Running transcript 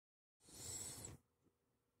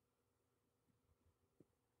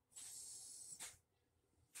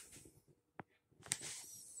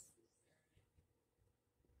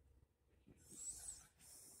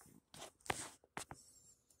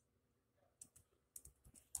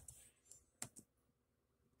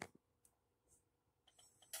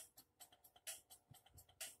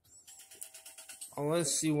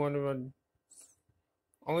unless you want to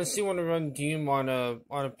run Doom on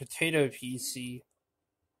a potato PC.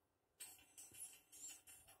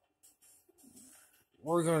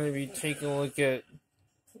 We're going to be taking a look at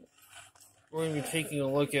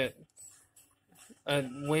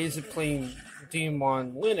ways of playing Doom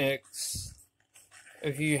on Linux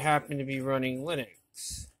if you happen to be running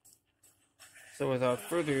Linux. So without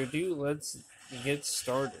further ado, let's get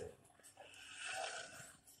started.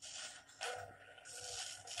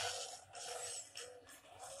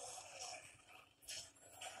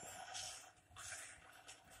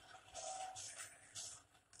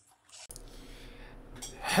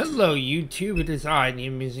 Hello YouTube, it is I, the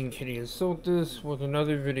Amazing Kitty Assaultus, with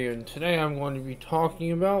another video, and today I'm going to be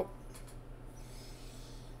talking about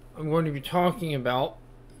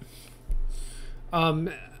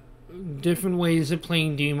different ways of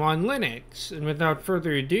playing Doom on Linux. And without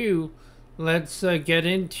further ado, let's get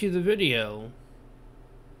into the video.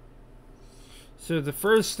 So the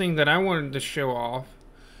first thing that I wanted to show off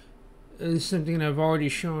is something I've already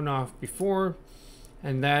shown off before,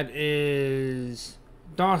 and that is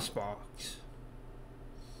DOSBox.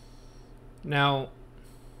 Now,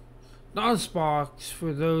 DOSBox,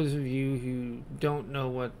 for those of you who don't know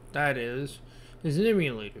what that is an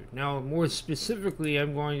emulator. Now, more specifically,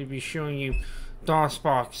 I'm going to be showing you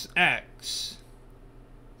DOSBox X,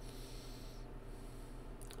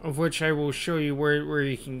 of which I will show you where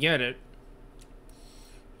you can get it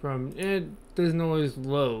from. It doesn't always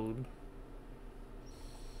load.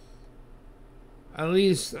 At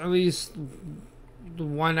least the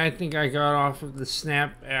one I think I got off of the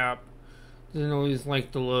Snap app doesn't always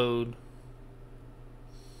like to load.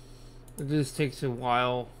 It just takes a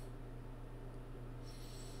while.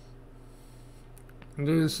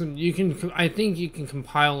 There's some I think you can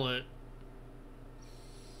compile it,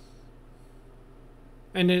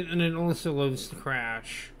 and it also loves to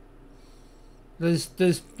crash. The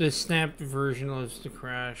Snap version loves to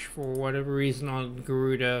crash for whatever reason on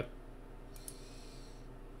Garuda.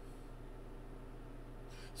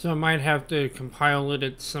 So I might have to compile it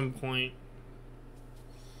at some point.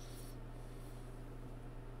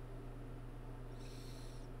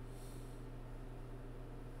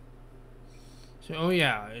 So, oh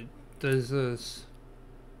yeah, it does this.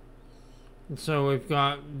 And so we've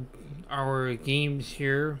got our games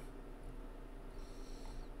here.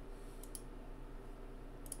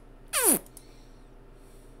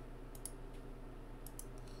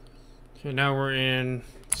 So now we're in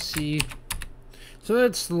C. So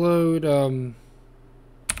let's load, so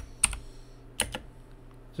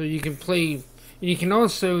you can play, you can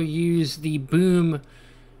also use the Boom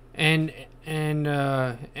and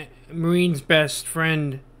Marine's Best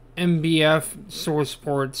Friend MBF source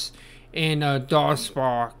ports in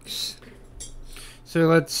DOSBox. So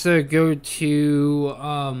let's go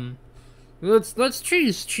to, let's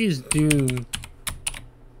choose Doom.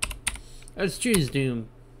 Let's choose Doom.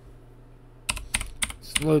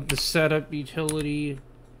 Load the setup utility.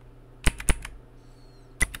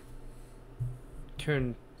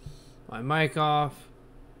 Turn my mic off.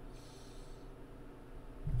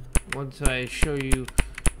 Once I show you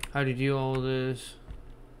how to do all this,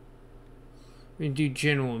 we can do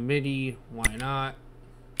general MIDI. Why not?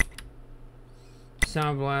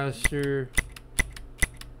 Sound Blaster.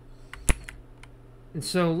 And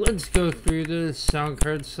so let's go through this sound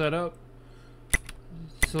card setup.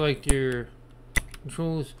 Select your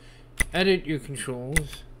controls, edit your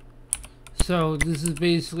controls. So this is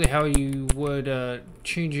basically how you would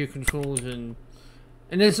change your controls, and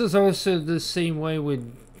this is also the same way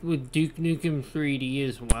with Duke Nukem 3D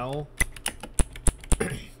as well.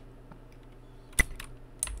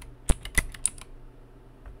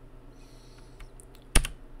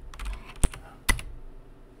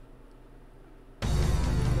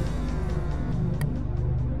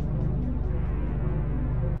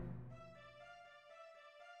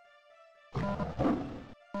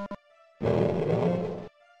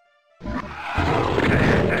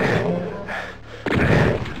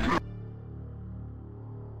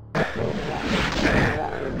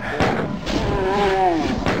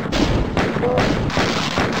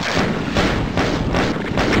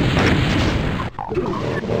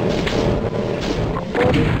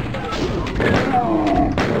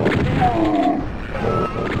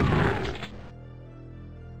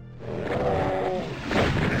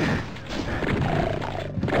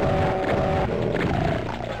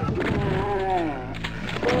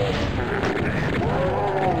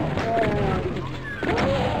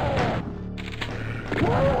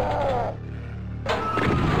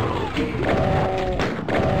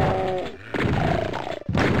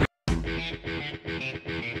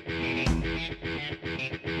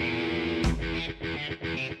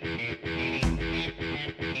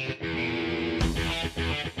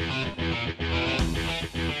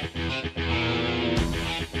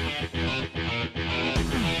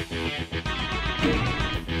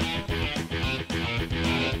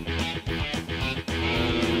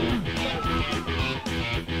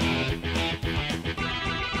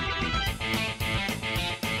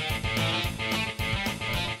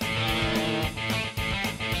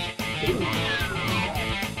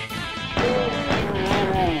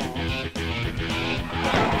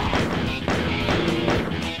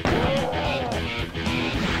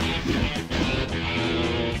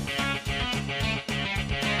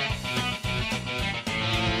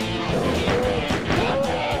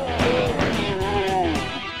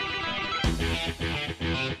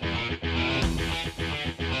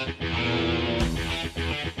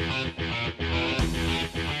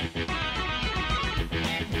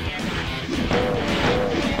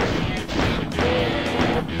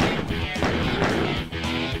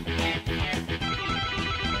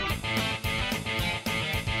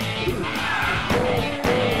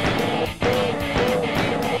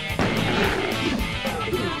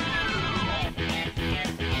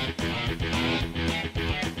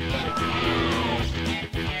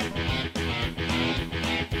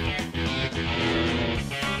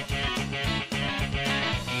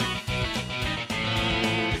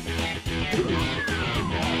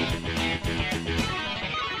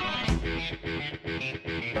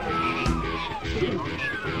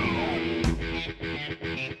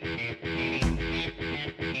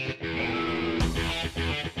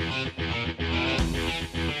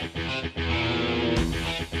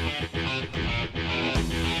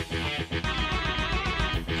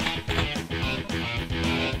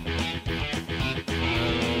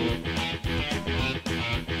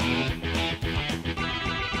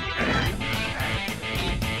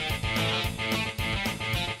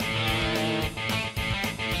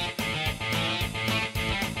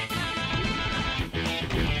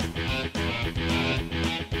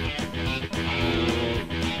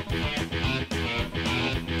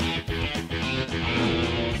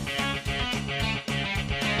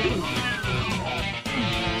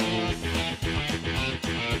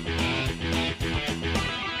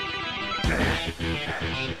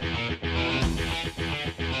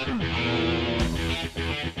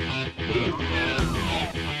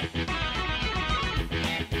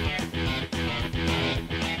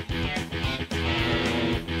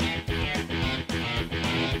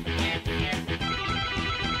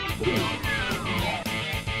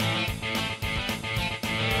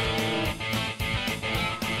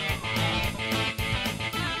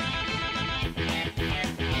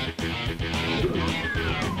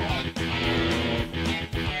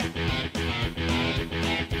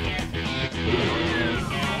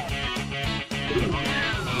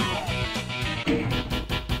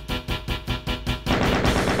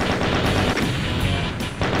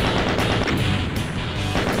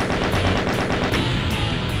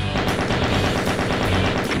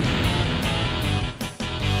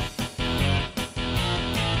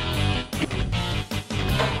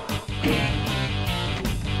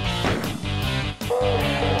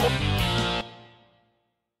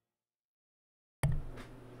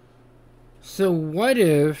 So what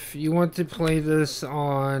if you want to play this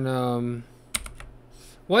on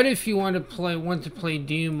what if you want to play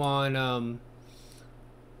Doom on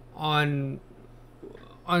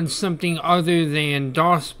something other than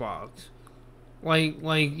DOSBox?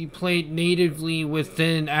 Like you play it natively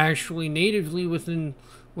within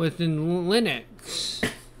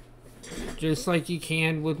Linux. Just like you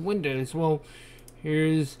can with Windows. Well,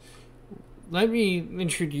 let me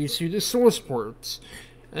introduce you to source ports.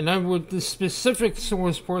 And the specific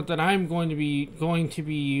source port that I'm going to be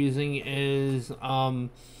using is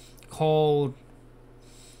called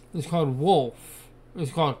Wolf.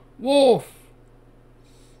 It's called Wolf.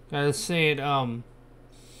 Gotta say it. And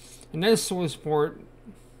this source port,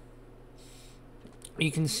 you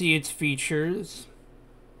can see its features,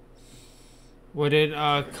 what it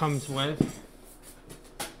comes with,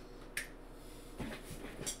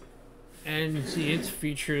 and see its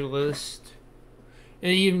feature list.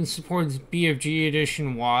 It even supports BFG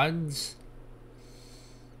edition WADs,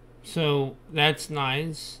 so that's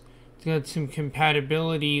nice. It's got some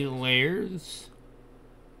compatibility layers,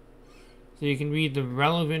 so you can read the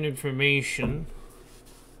relevant information.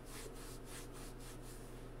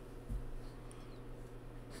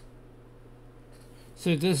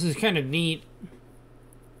 So this is kind of neat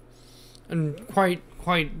and quite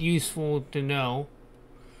useful to know.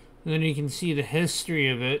 And then you can see the history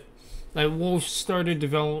of it. Like Wolf started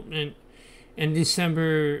development in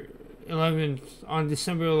December 11th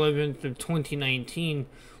of 2019,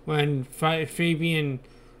 when Fabian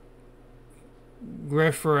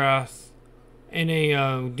Grefferath in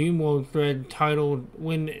a Doom World thread titled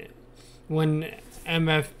 "When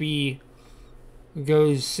MFB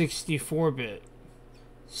Goes 64-bit."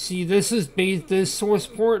 See, this source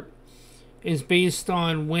port is based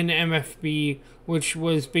on WinMFB, which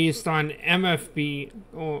was based on MFB,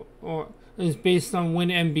 or is based on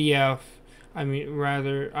WinMBF. I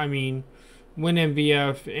mean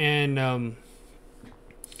WinMBF, and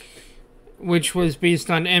which was based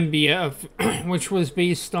on MBF, which was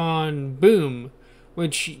based on Boom,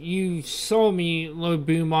 which you saw me load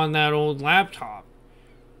Boom on that old laptop.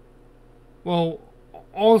 Well,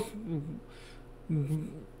 all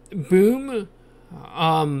Boom,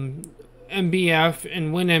 MBF,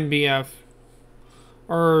 and WinMBF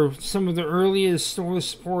are some of the earliest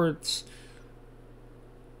source ports,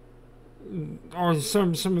 or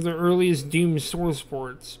some of the earliest Doom source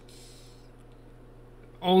ports.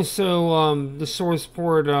 Also, the source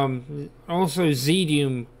port, also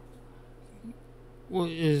ZDOOM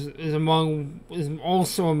is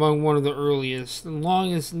also among one of the earliest. The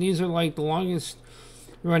longest. These are like the longest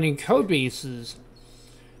running code bases,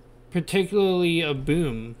 particularly a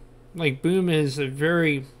Boom. Like Boom is a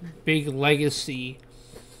very big legacy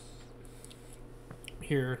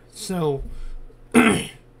here. So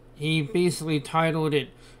he basically titled it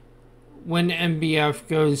 "When MBF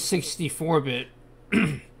Goes 64-bit."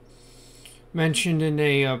 Mentioned in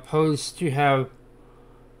a post to have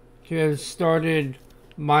started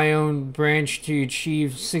my own branch to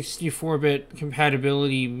achieve 64-bit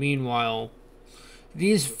compatibility. Meanwhile,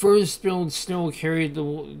 these first builds still carried the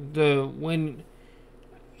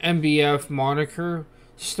WinMBF moniker,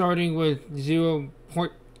 starting with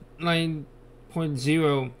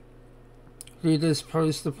 0.9.0. Through this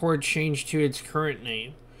post, the port changed to its current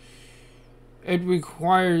name. It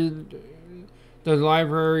required the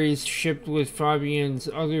libraries shipped with Fabian's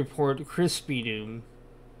other port, ZDOOM,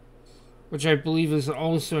 which I believe is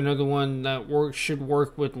also another one that should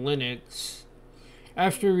work with Linux.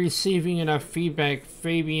 After receiving enough feedback,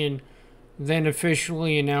 Fabian then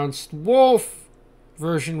officially announced Wolf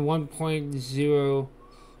version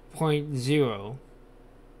 1.0.0.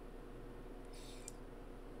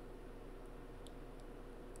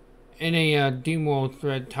 In a Doom World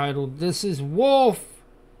thread titled, "This is Wolf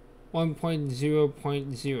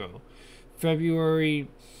 1.0.0, February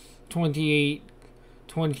 28,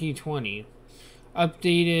 2020.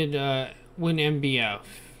 Updated WinMBF."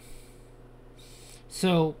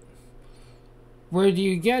 So, where do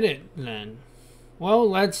you get it then? Well,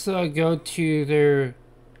 let's go to their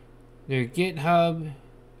GitHub.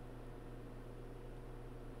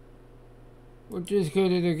 We'll just go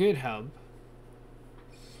to their GitHub.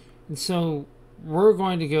 And so, we're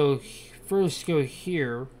going to go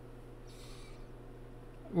here.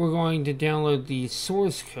 We're going to download the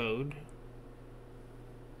source code.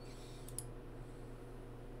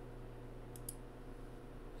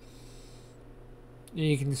 And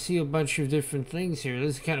you can see a bunch of different things here.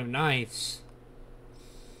 This is kind of nice.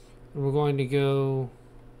 And we're going to go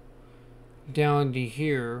down to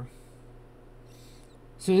here.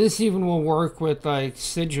 So this even will work with like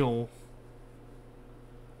Sigil.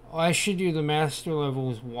 Oh, I should do the master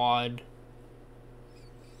levels WAD.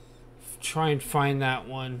 Try and find that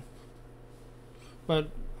one. But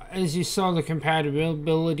as you saw, the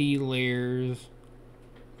compatibility layers.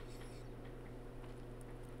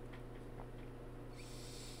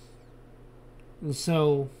 And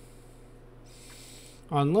so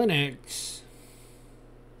on Linux,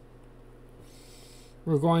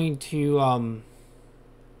 we're going to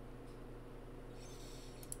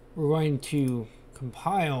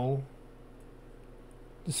compile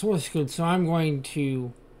the source code. So I'm going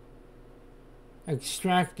to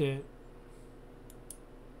extract it.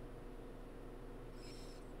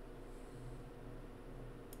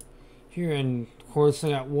 Here, and of course I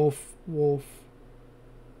got wolf.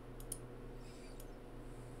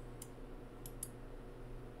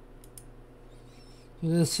 So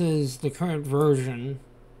this is the current version.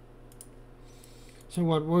 So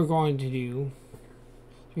what we're going to do,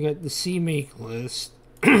 we got the CMake list.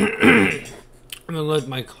 I'm gonna load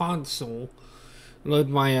my console, load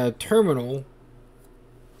my terminal.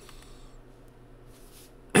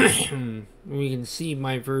 We can see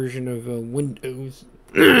my version of Windows.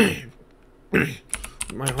 My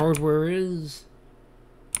hardware is.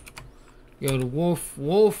 Go to wolf.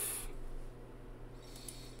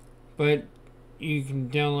 But you can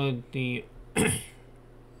download the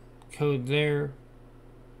code there.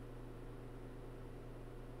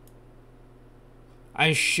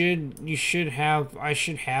 I should have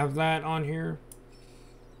that on here.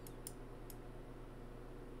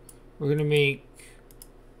 We're gonna make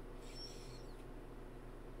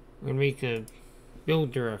a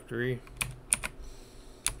build directory.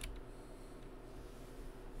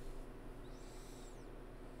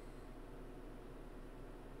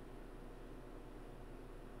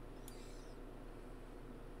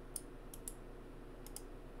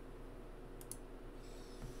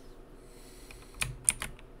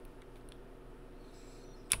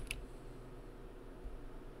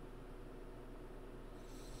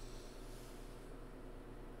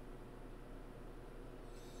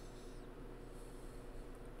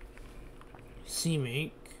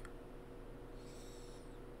 cmake.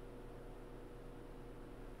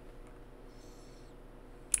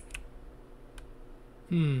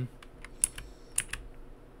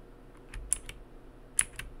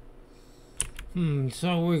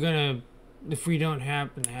 So we're gonna, if we don't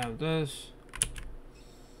happen to have this,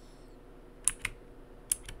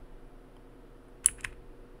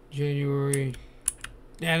 January,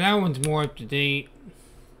 yeah, that one's more up to date.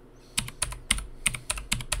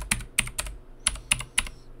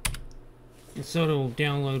 And so it'll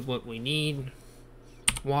download what we need.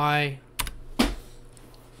 Why?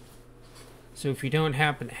 So if you don't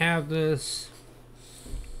happen to have this,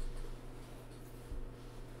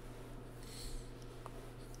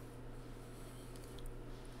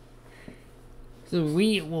 so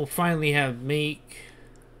we will finally have make.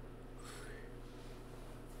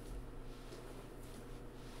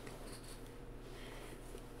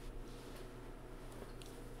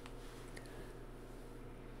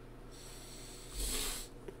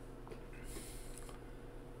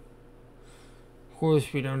 Of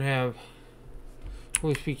course we don't have, of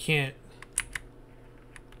course we can't.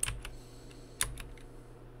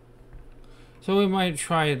 So we might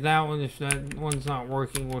try that one. If that one's not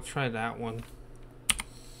working, we'll try that one.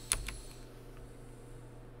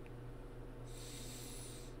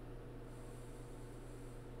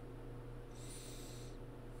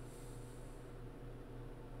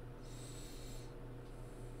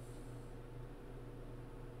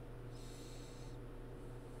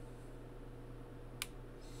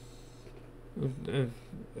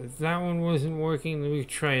 If that one wasn't working, then we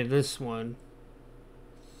try this one.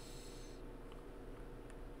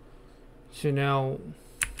 So now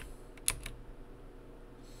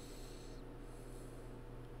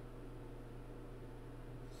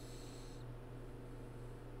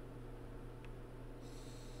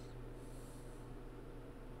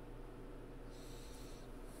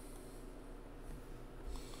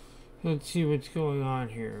let's see what's going on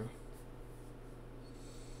here.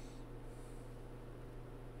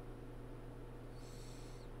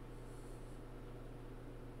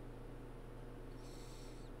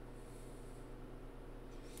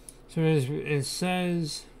 So as it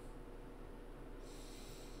says,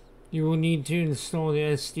 you will need to install the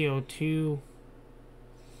ZDOOM.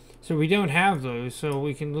 So we don't have those, so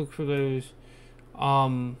we can look for those.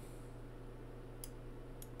 So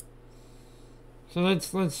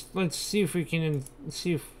let's see if we can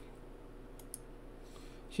see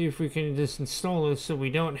if we can just install this so we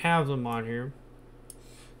don't have them on here.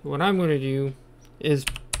 What I'm going to do is,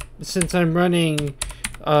 since I'm running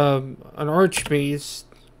an Arch base,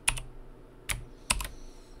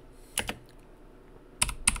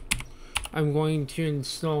 I'm going to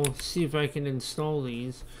install, see if I can install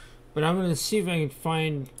these, but I'm going to see if I can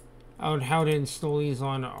find out how to install these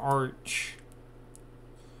on Arch.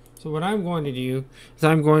 So what I'm going to do is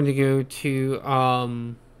I'm going to go to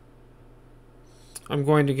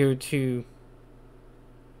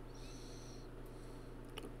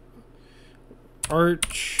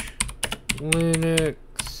Arch Linux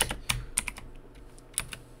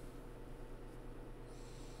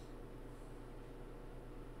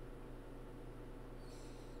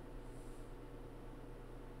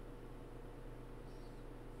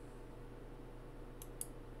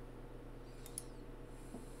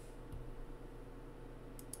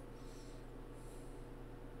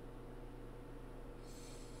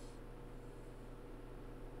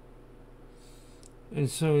and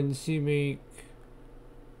so in CMake,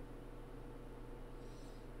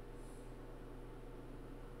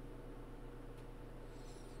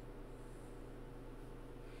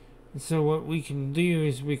 and so what we can do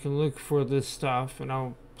is we can look for this stuff, and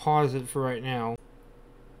I'll pause it for right now.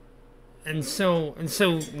 And so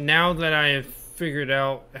now that I have figured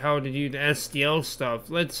out how to do the SDL stuff,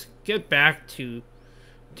 let's get back to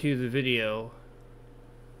the video.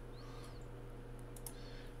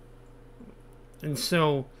 And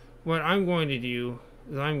so what I'm going to do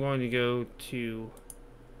is I'm going to go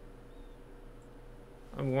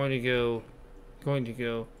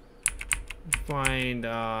find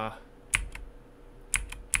let's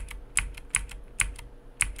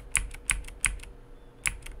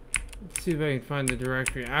see if I can find the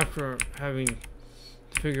directory after having to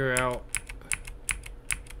figure out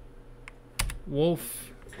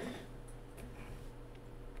wolf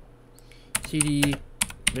cd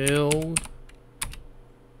build.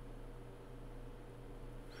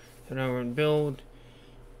 So now we're in build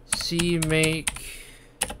cmake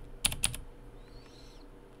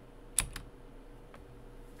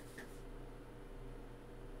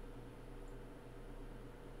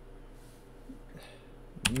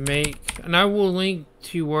make, and I will link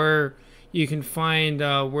to where you can find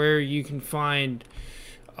where you can find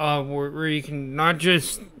where you can not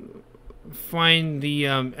just find the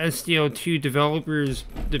SDL2 developers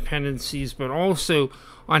dependencies, but also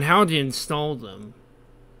on how to install them.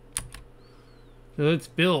 So let's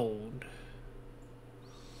build.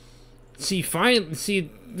 See,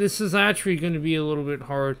 this is actually going to be a little bit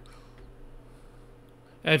hard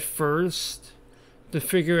at first to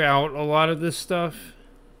figure out a lot of this stuff,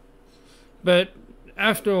 but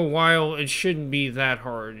after a while it shouldn't be that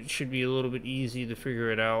hard. It should be a little bit easy to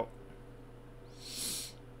figure it out.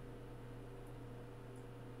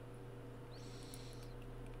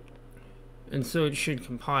 And so it should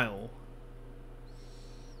compile.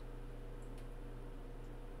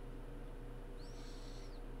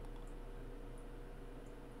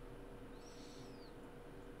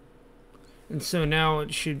 And so now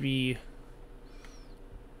it should be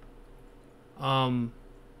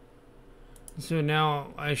so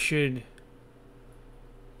now I should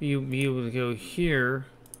be able to go here,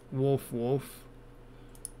 wolf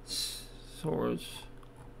source.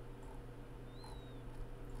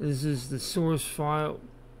 This is the source file,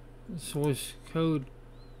 source code.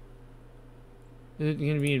 Is it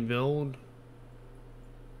going to be in build?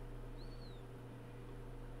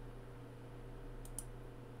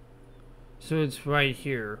 So it's right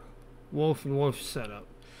here, wolf and wolf setup.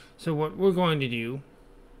 So what we're going to do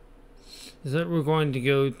is that we're going to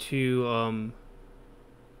go to,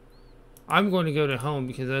 I'm going to go to home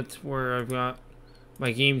because that's where I've got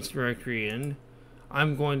my games directory in.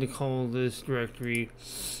 I'm going to call this directory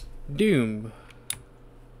Doom,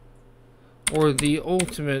 or the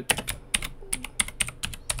ultimate,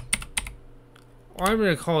 or I'm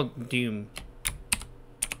going to call it Doom,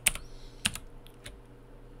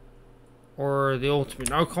 or the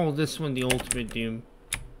ultimate. I'll call this one the ultimate Doom.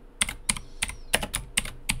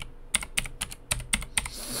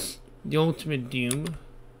 The ultimate Doom.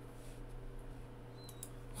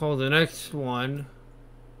 Call the next one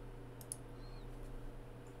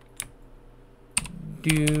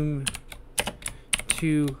Doom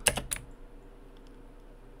 2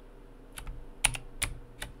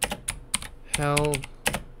 Hell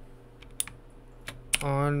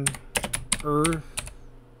on Earth.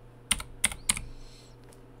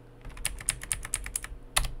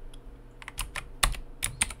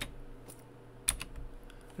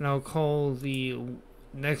 And I'll call the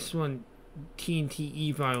next one TNT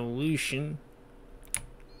Evolution.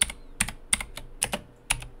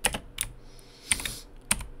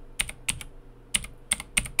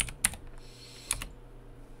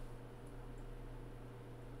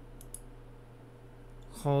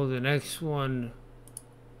 Call the next one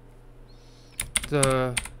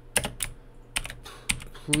the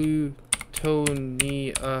Plutonia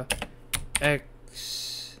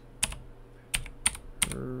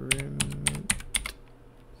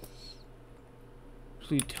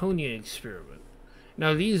Plutonia Experiment.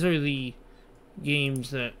 Now these are the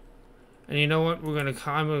games that, and you know what?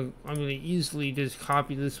 I'm gonna easily just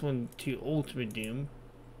copy this one to Ultimate Doom.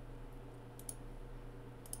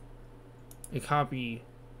 And copy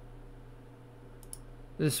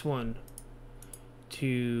this one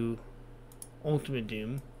to Ultimate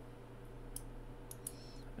Doom.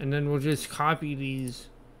 And then we'll just copy these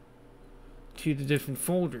to the different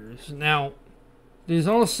folders. Now, there's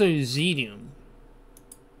also ZDOOM.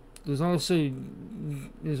 There's also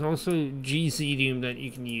GZDOOM that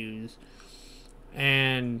you can use.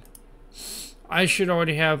 And I should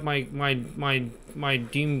already have my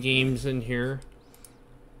Doom games in here.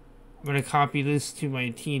 I'm going to copy this to my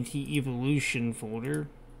TNT Evolution folder.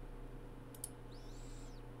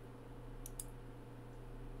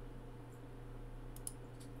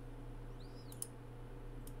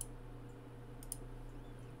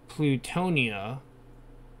 Plutonia.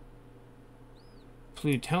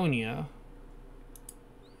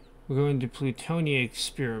 We're going to Plutonia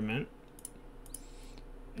Experiment.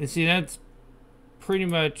 And see, that's pretty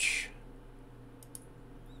much...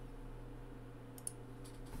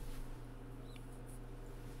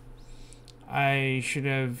 I should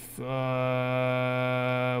have,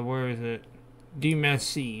 where is it? Doom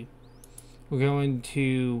SC. We're going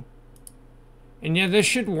to, and yeah, this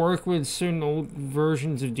should work with certain old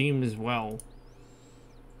versions of Doom as well.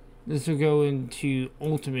 This will go into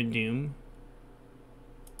Ultimate Doom.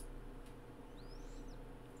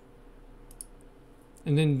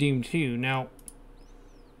 And then Doom 2. Now,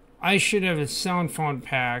 I should have a sound font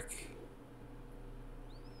pack.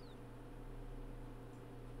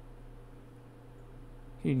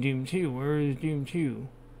 Doom 2, where is Doom 2?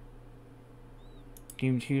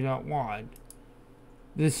 Doom 2.wad.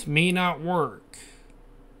 This may not work.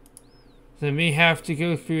 So I may have to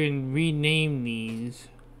go through and rename these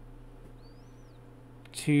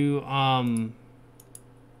to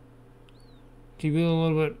be a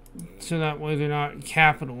little bit, so that way they're not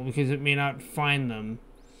capital, because it may not find them.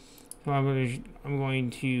 So I'm going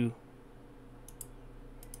to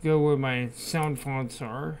go where my sound fonts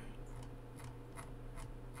are.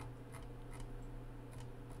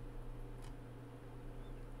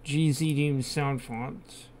 ZDOOM sound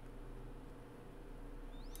fonts,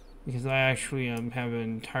 because I actually have an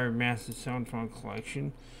entire massive sound font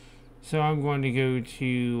collection. So I'm going to go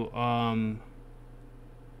to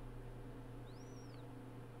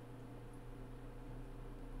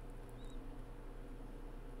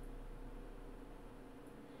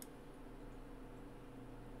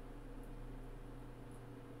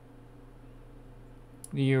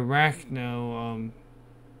the Arachno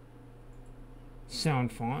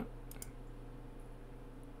sound font.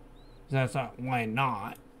 So I thought, why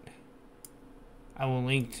not? I will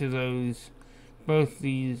link to those, both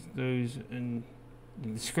those in the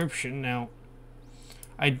description. Now,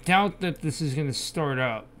 I doubt that this is going to start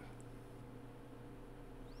up.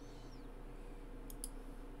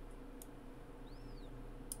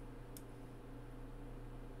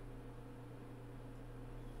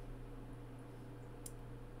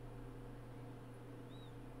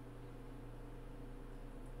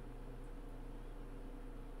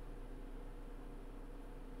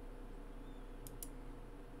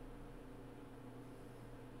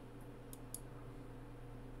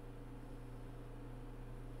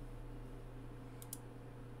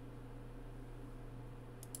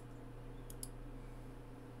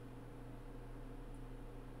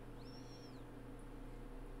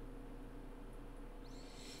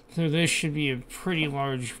 So this should be a pretty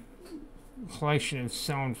large collection of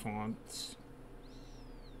sound fonts.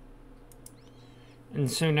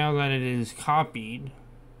 And so now that it is copied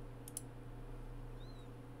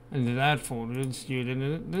into that folder, let's do it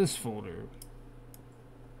into this folder.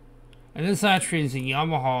 And this actually is a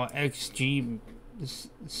Yamaha XG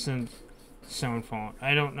synth sound font.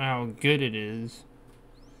 I don't know how good it is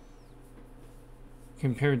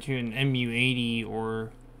compared to an MU80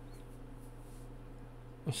 or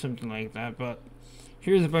something like that, but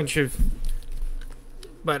here's a bunch of.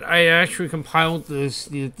 But I actually compiled this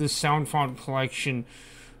sound font collection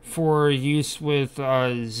for use with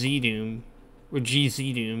ZDOOM or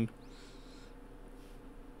ZDOOM,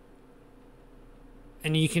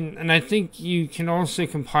 and you can, and I think you can also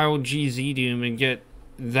compile ZDOOM and get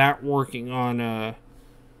that working on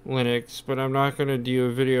Linux. But I'm not going to do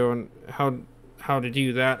a video on how to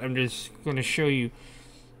do that. I'm just going to show you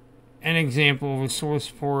an example of a source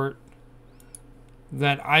port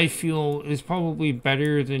that I feel is probably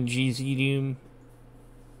better than ZDOOM.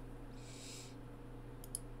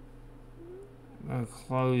 I'll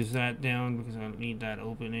close that down because I don't need that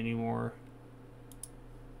open anymore.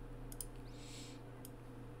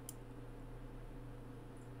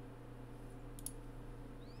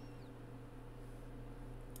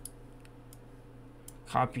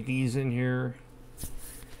 Copy these in here.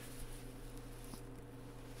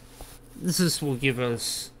 This will give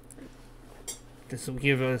us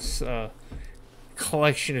a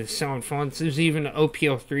collection of sound fonts. There's even an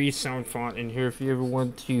OPL3 sound font in here if you ever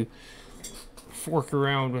want to fork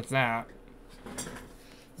around with that.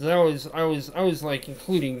 I was like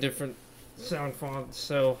including different sound fonts,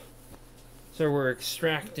 so we're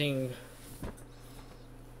extracting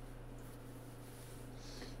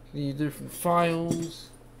the different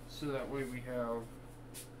files so that way we have.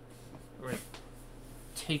 Right.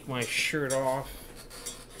 Take my shirt off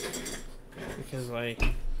because I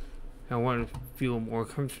want to feel more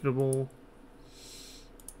comfortable,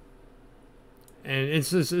 and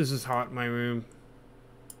this is hot in my room.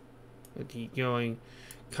 Let me keep going.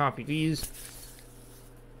 Copy these,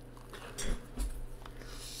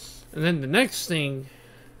 and then the next thing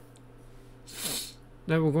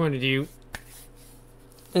that we're going to do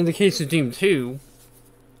in the case of Doom 2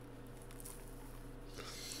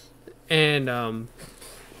 and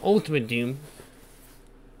Ultimate Doom,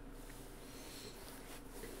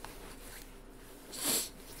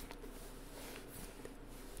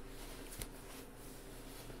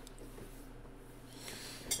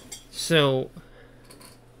 so in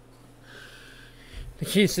the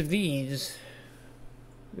case of these,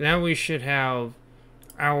 now we should have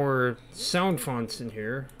our sound fonts in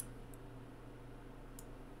here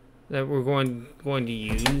that we're going to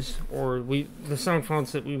use, or the sound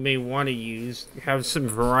fonts that we may want to use have some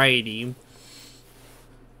variety.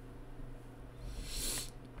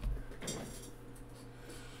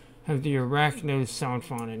 Have the Arachno sound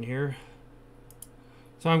font in here.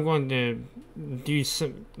 So I'm going to do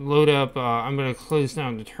some load up. I'm going to close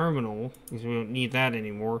down the terminal because we don't need that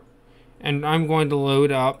anymore. And I'm going to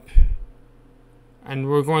load up, and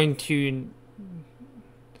we're going to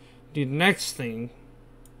do the next thing.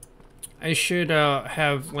 I should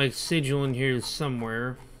have like sigil in here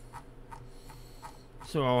somewhere.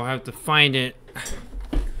 So I'll have to find it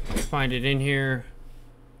in here.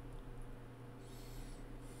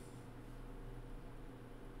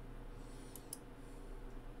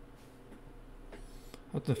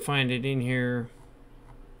 I'll have to find it in here.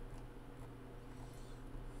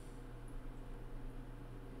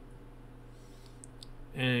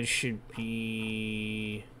 And it should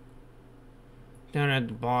be down at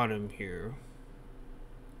the bottom here.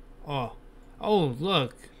 Oh,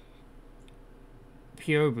 look.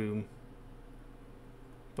 PO boom.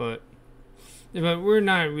 But we're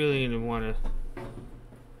not really going to want to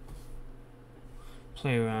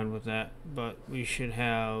play around with that. But we should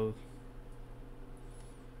have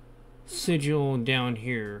sigil down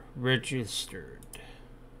here, registered.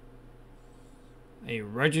 A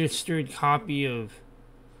registered copy of.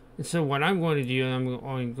 And so what I'm going to do,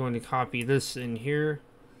 I'm going to copy this in here.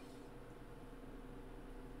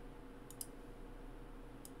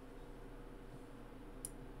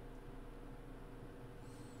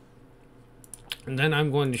 And then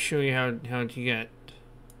I'm going to show you how to get.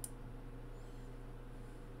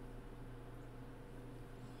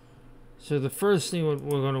 So the first thing what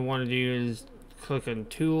we're going to want to do is click on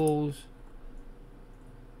Tools.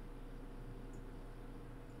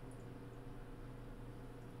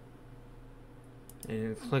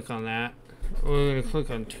 And click on that. We're going to click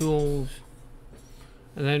on Tools.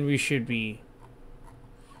 And then we should be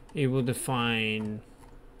able to find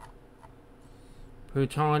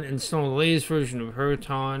Proton. Install the latest version of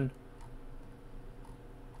Proton.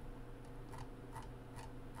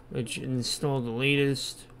 Which install the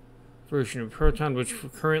latest version of Proton, which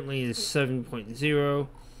currently is 7.0.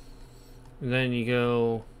 And then you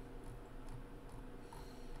go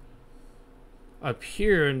up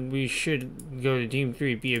here, and we should go to DOOM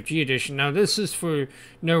 3 BFG edition. Now this is for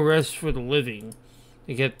No Rest for the Living.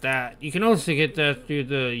 To get that, you can also get that through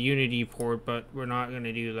the Unity port, but we're not going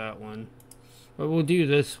to do that one. But we'll do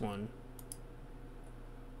this one.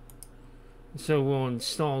 So we'll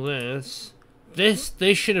install this.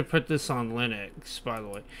 They should have put this on Linux, by the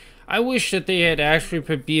way. I wish that they had actually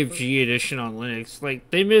put BFG edition on Linux. Like,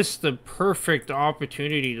 they missed the perfect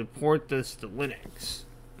opportunity to port this to Linux.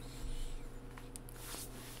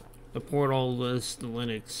 To port all this to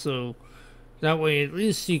Linux. So that way, at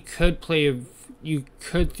least you could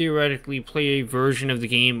theoretically play a version of the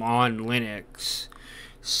game on Linux.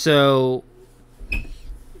 So,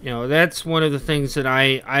 you know, that's one of the things that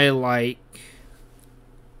I like.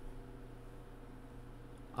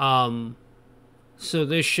 So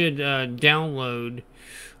this should download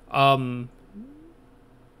our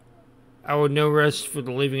No Rest for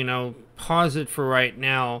the Living, and I'll pause it for right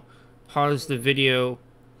now. Pause the video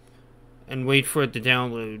and wait for it to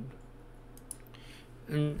download.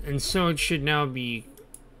 And so it should now be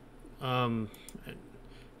downloaded.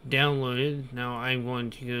 Now I'm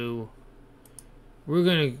going to go. We're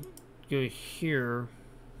going to go here.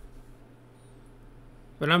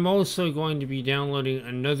 But I'm also going to be downloading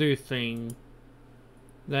another thing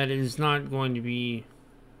that is not going to be,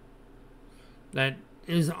 that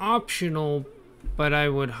is optional, but I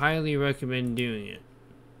would highly recommend doing it.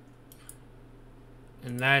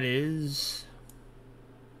 And that is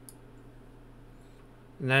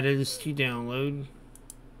to download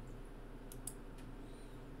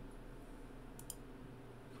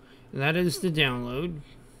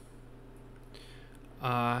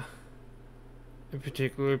a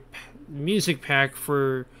particular music pack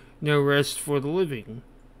for No Rest for the Living.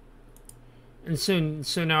 And so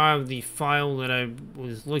now I have the file that I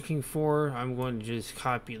was looking for. I'm going to just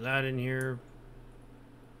copy that in here.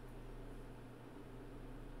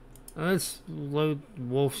 Now let's load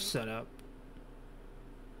Wolf setup.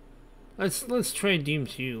 Let's try DOOM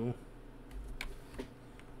 2.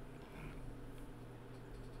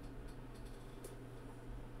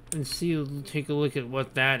 And see, take a look at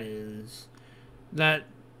what that is. That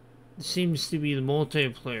seems to be the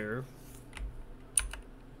multiplayer.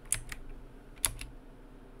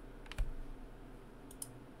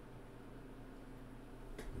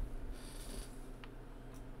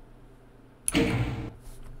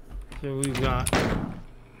 So we got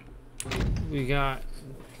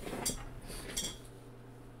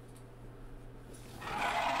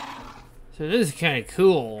so this is kind of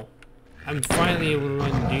cool. I'm finally able to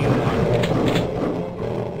run DOOM.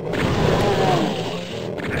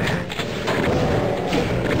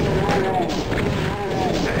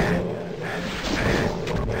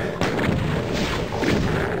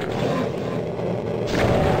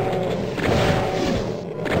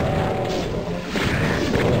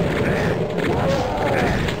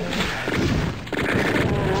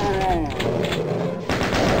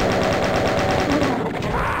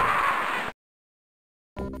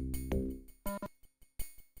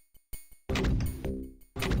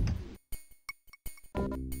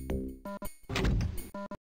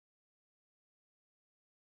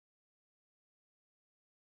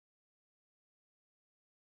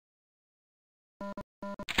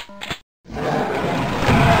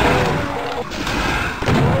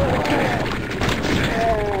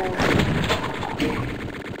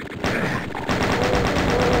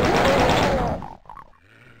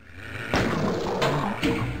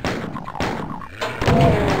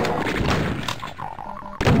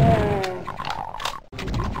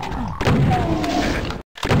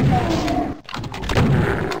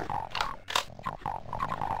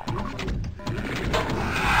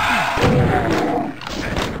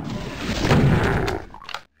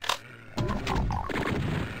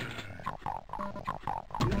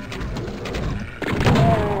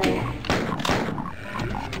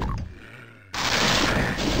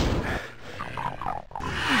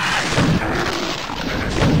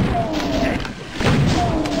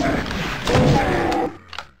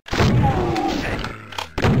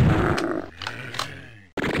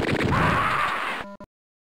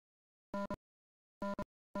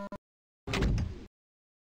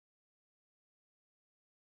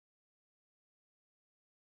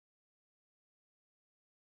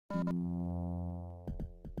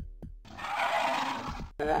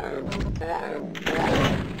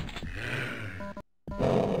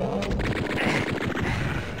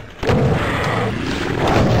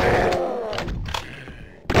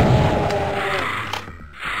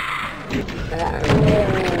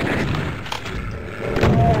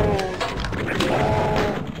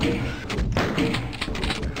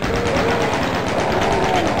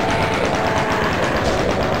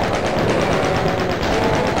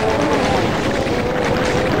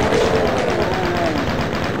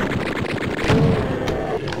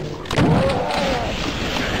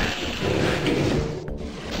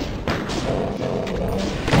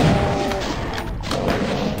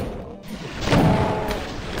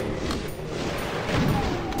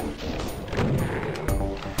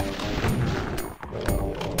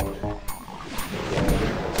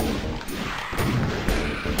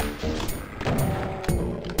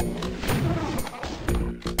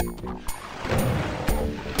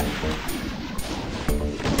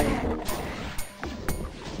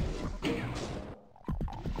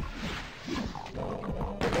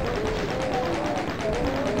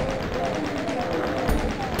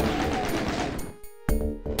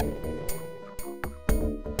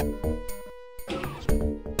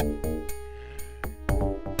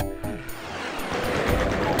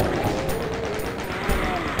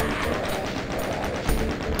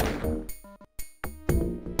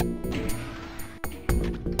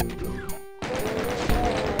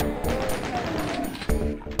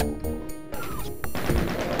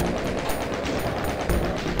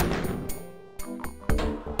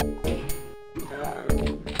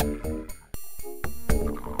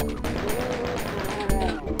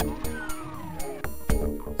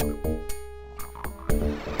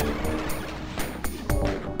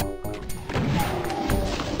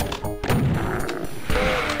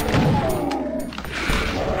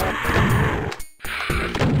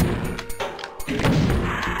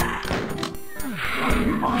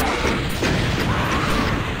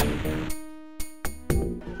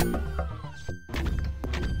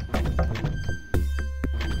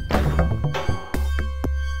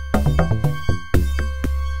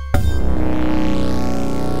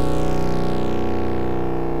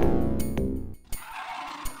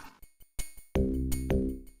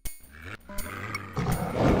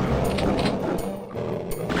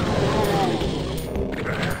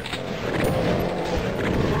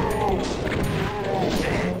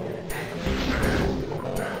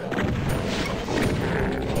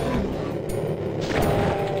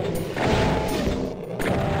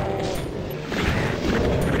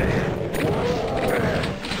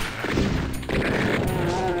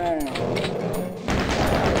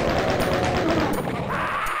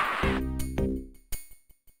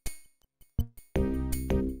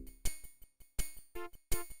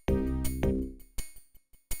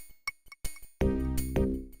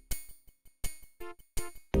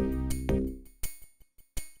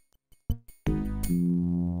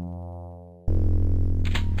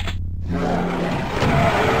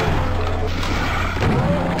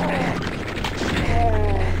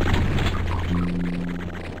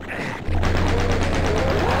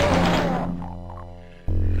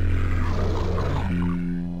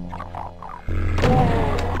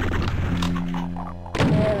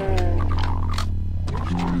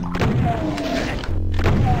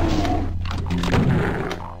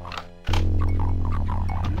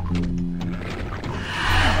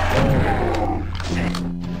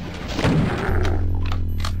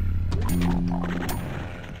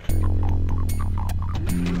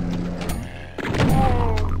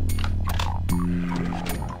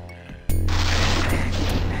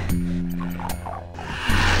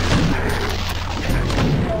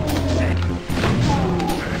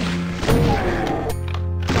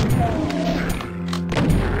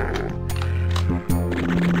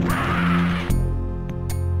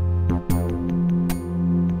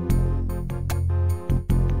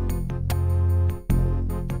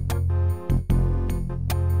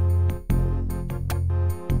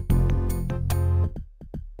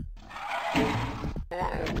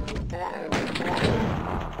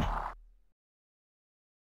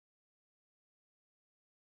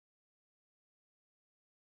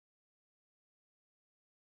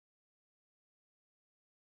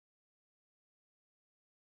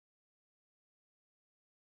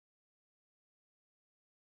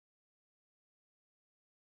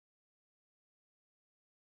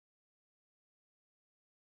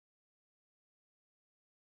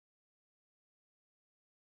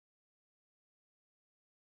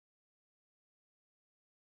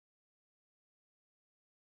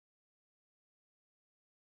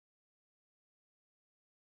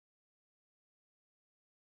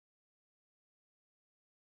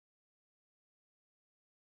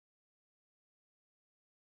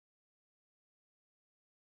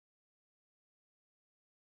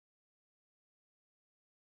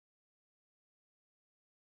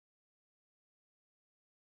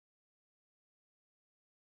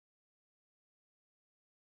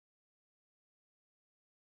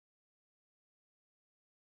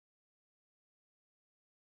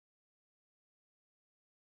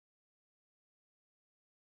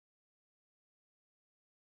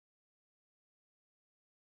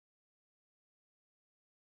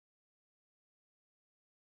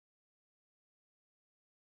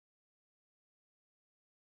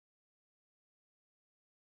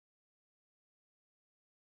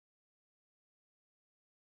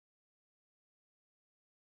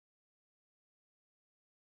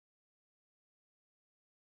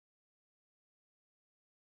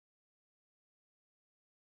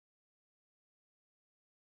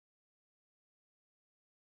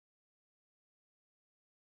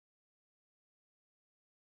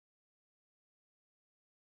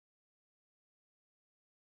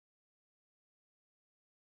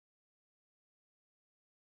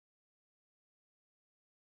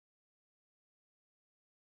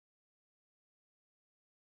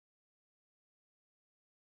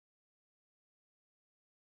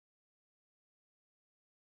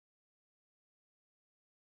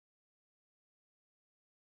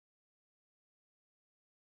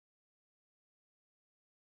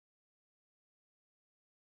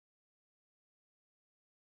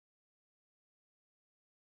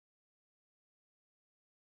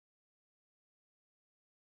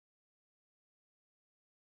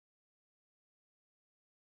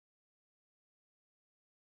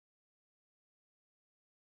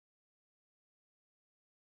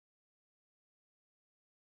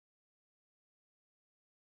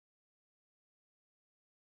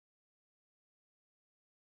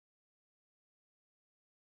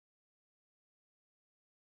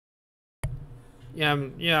 Yeah,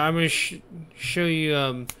 I'm gonna show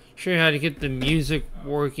you how to get the music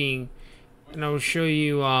working, and I'll show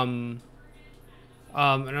you and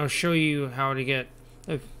I'll show you how to get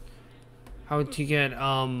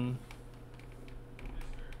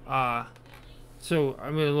so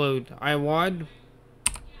I'm gonna load iWAD.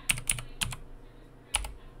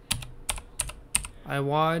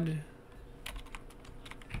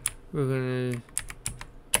 We're gonna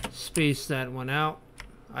space that one out.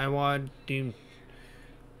 iWAD doom.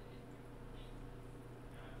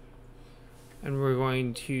 And we're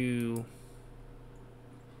going to,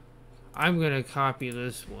 I'm gonna copy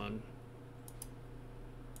this one,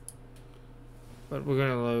 but we're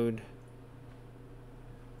gonna load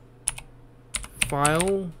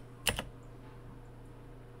file.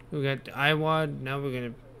 We got the iWAD. Now we're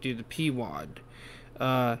gonna do the pwad.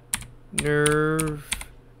 Nerve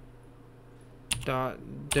dot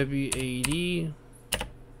WAD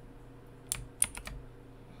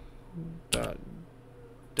dot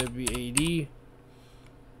WAD.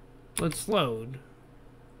 Let's load.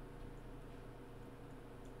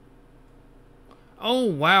 Oh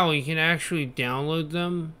wow, you can actually download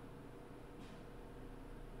them.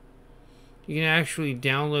 You can actually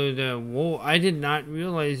download Wolf. I did not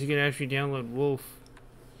realize you could actually download Wolf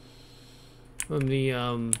from the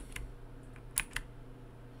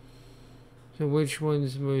So which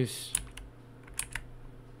one's most?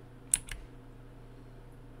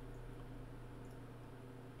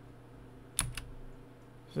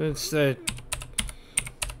 So it's that.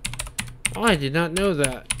 Oh, I did not know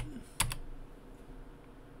that.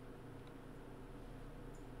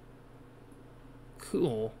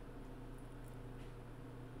 Cool.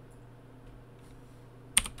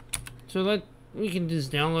 So that we can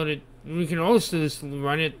just download it. We can also just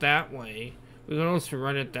run it that way. We can also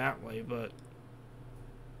run it that way, but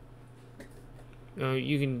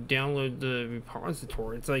you can download the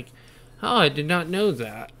repository. It's like, oh, I did not know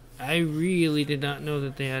that. I really did not know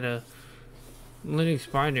that they had a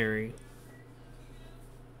Linux binary.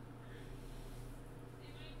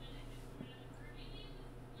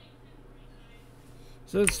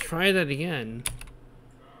 So let's try that again.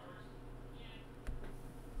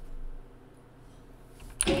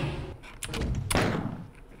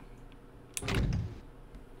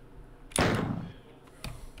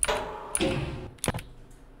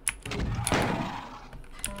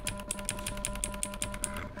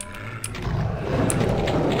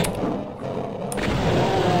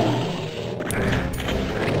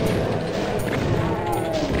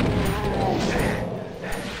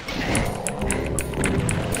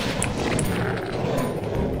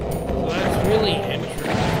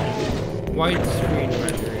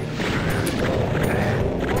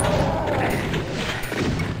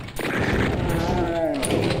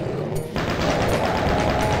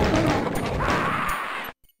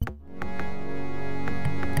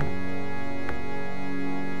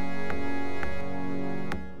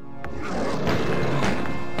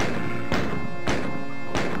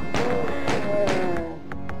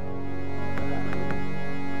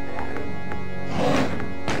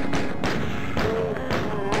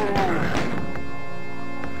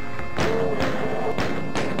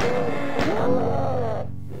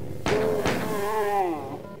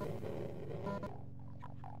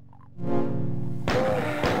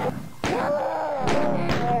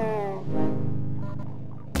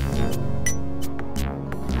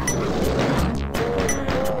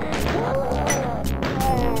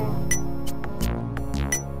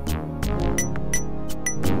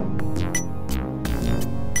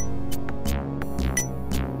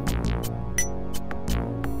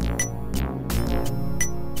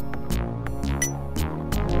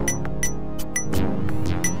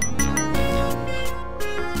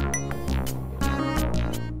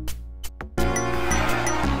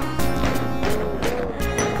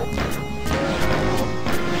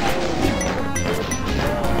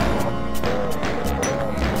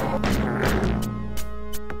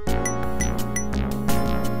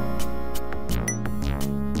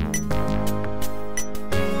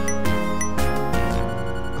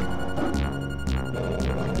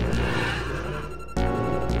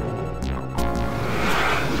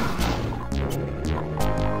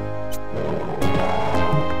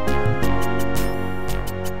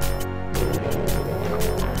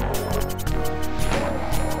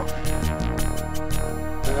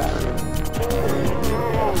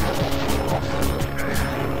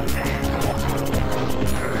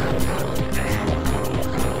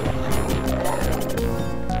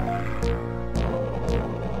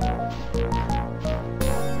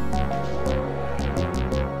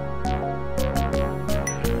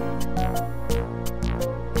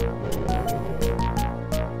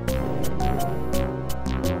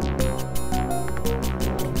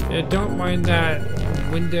 find that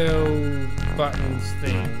window buttons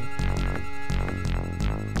thing.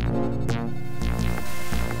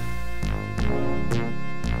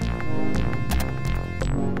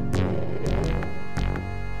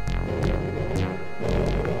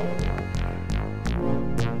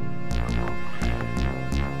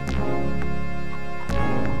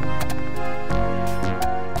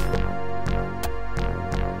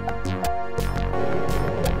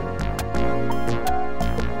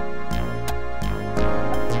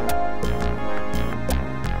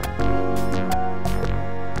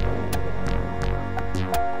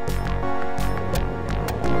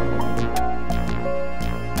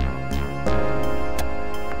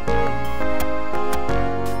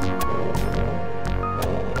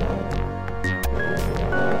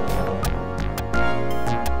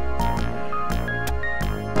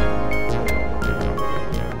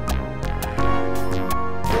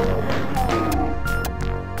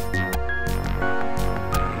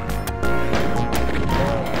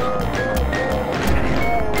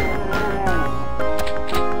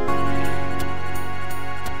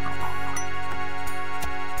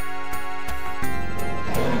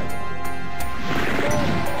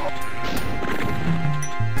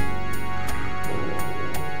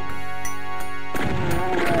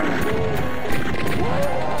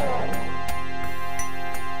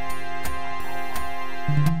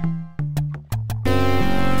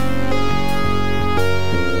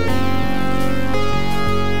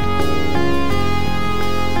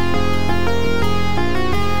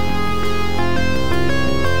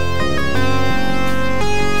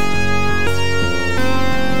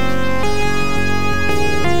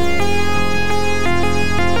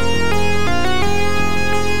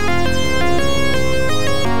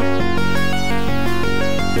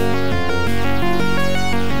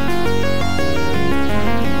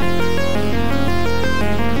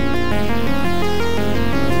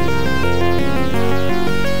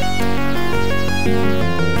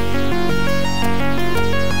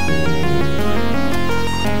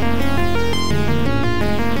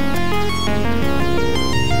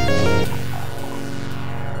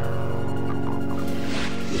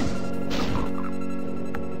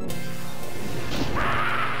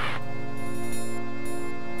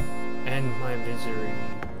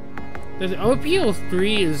 The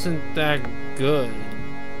OPL3 isn't that good.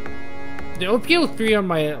 The OPL3 on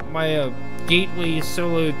my Gateway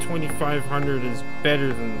Solo 2500 is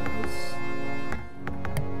better than this.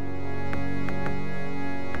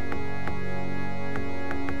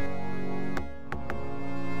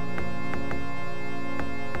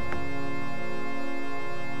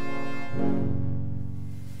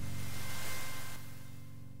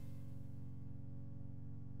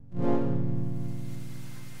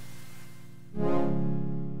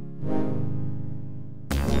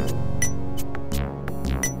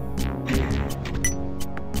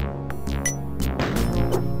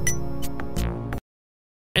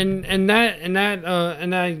 And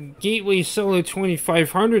that Gateway Solo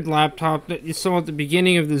 2500 laptop that you saw at the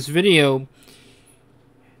beginning of this video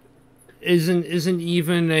isn't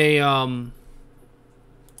even a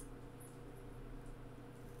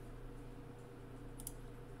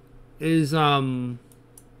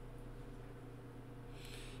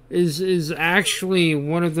is actually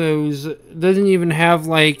one of those. Doesn't even have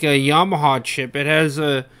like a Yamaha chip. It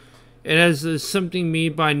has something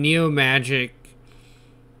made by Neomagic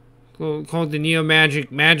called the Neomagic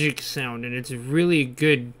Magic Sound, and it's a really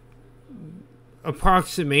good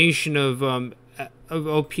approximation of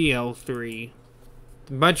OPL3.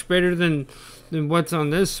 Much better than what's on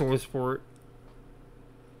this source port.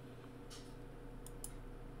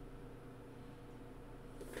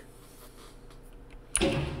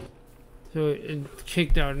 So it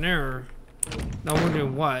kicked out an error. I wonder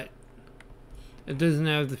what. It doesn't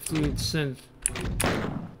have the fluid synth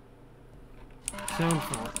sound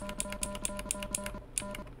font.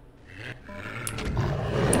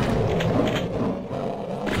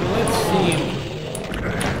 So let's see.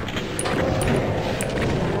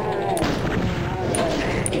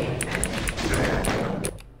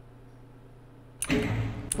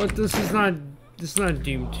 But this is not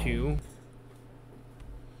Doom 2.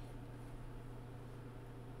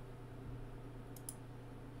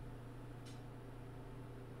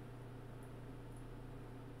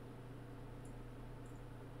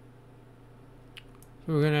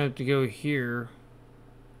 So we're gonna have to go here.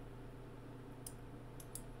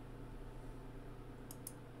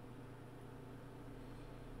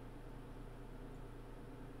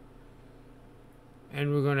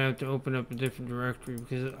 And we're going to have to open up a different directory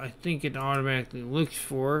because I think it automatically looks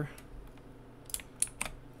for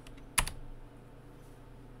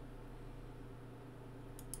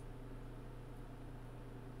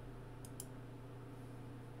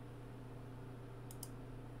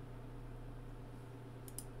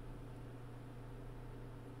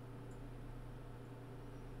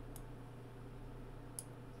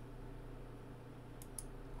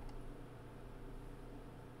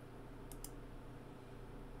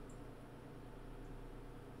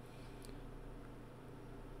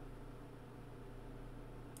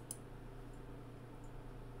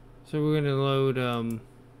So we're gonna load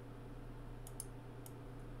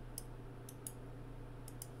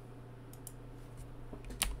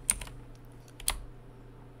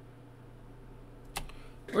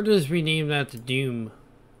or just rename that to Doom.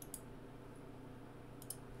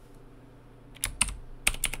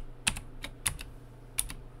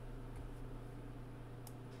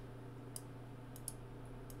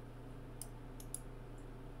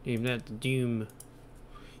 Name that to Doom.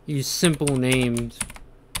 Use simple names.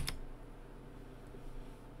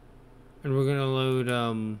 And we're gonna load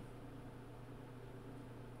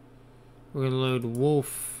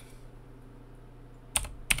Wolf.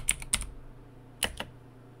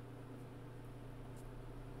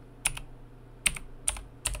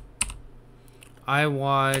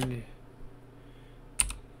 iwad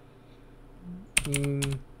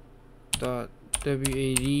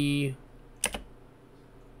 .wad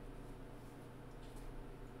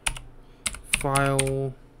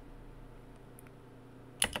file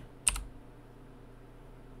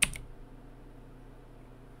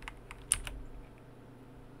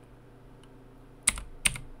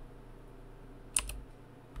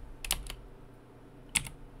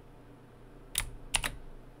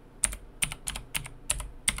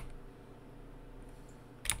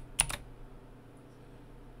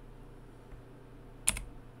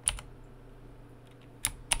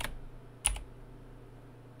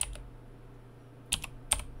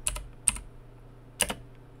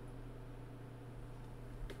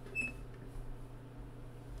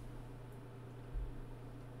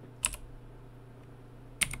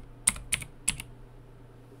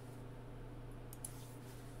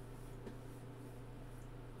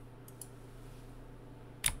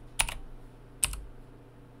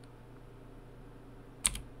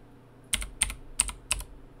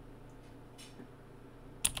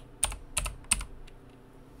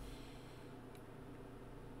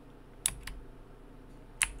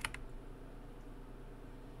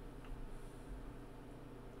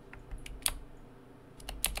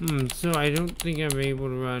so I don't think I'm able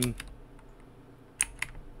to run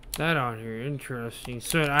that on here. Interesting.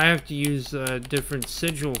 So I have to use a different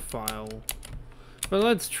sigil file. But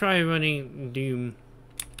let's try running Doom.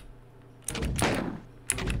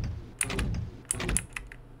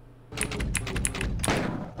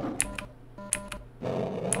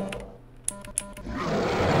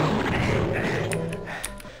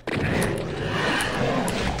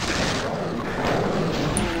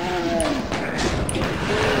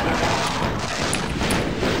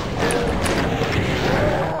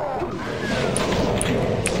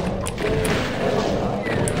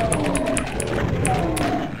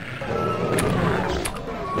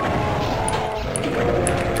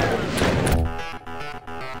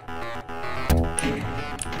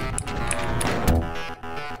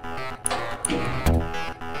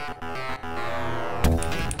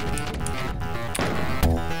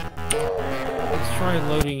 Try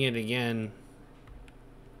loading it again.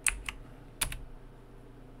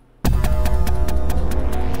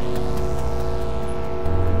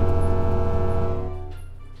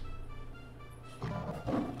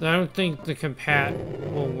 I don't think the compat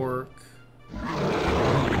will work.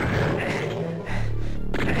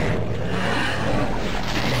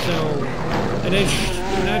 So, and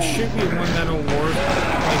that should be one that'll work.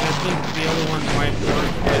 Like, I think the other one might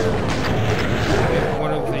work with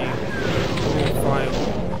one of the file.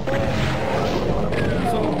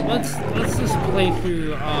 So let's just play through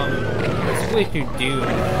Doom.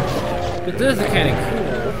 But this is kind of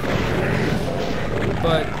cool.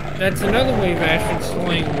 But that's another way of actually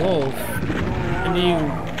installing Wolf, and you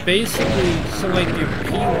basically select your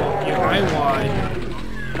iwad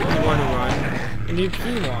you want to run, and your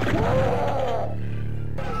pwad.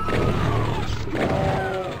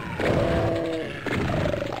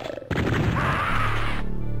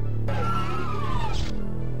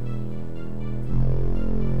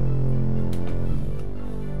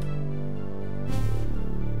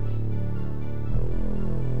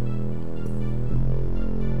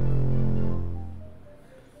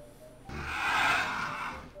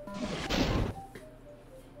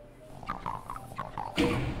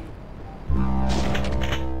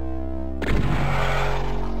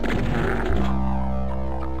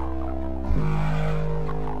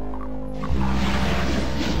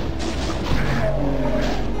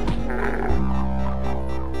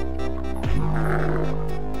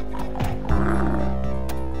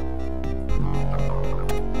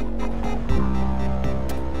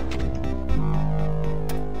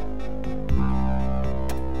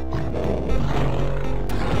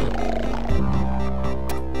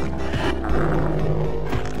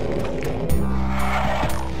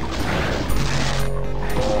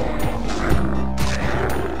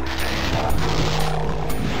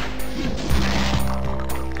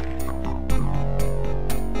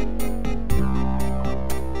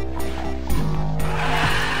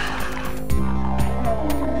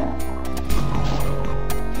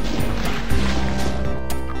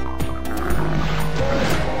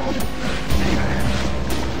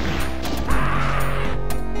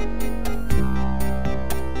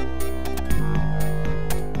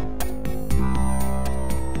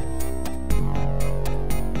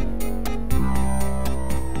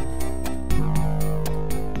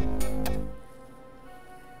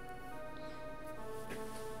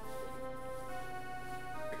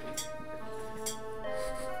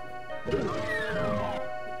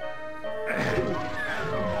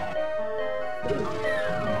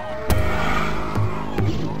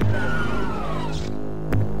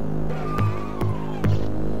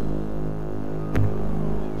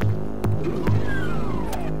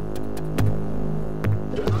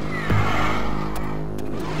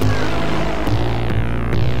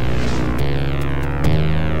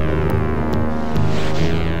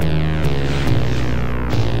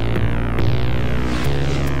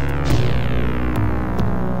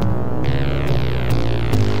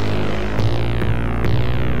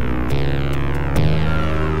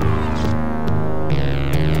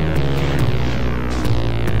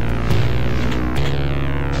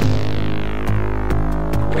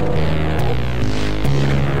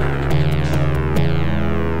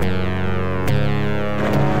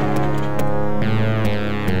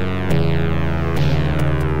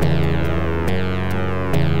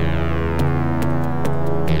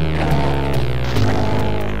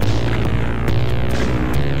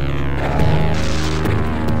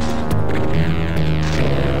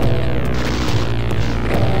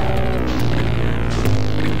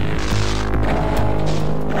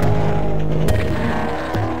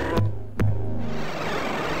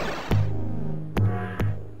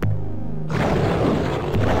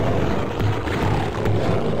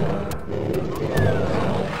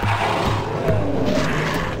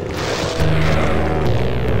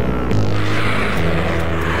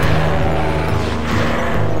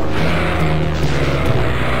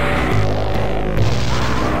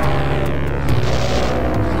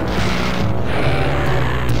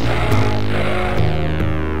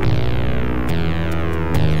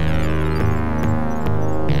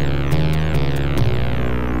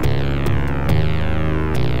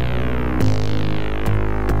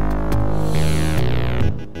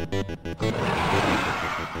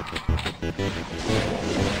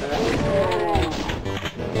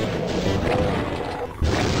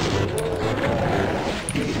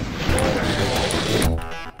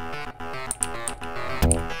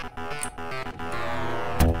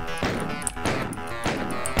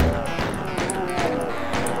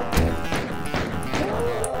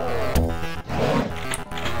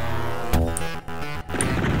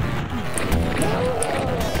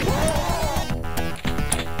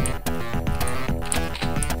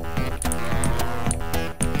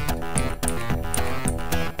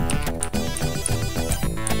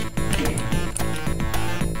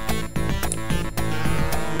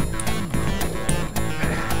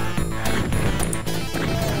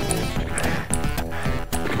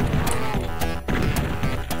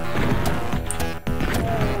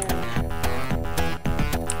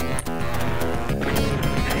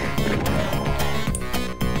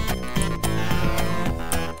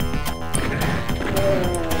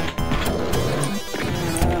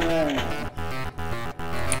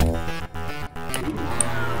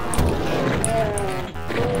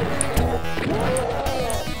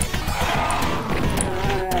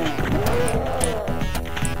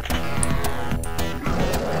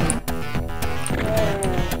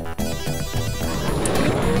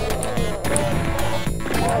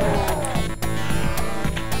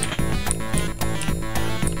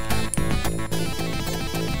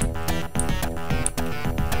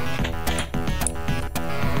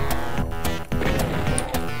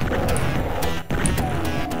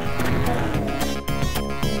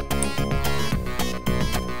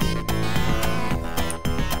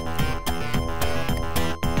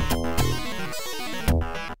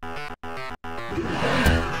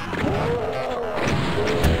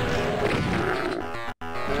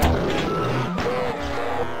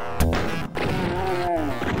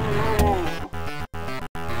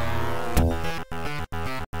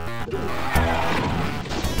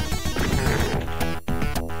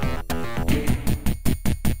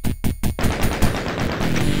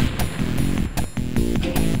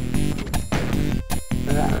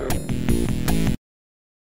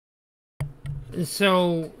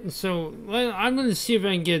 So I'm gonna see if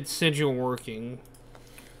I can get Sigil working.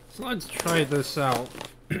 So let's try this out.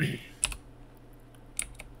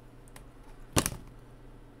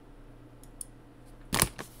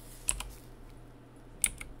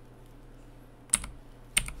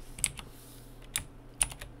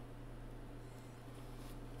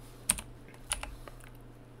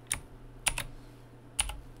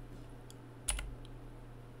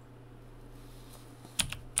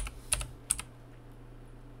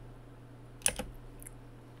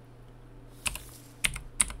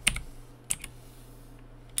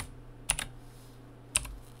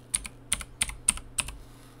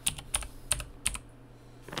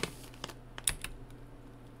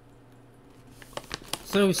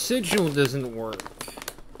 So Sigil doesn't work.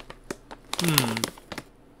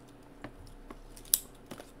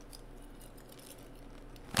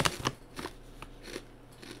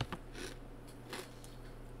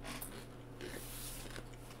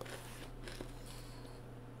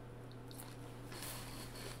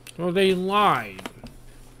 So they lied.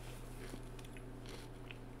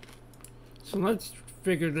 So let's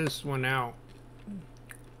figure this one out.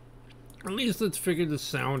 At least let's figure the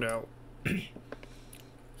sound out.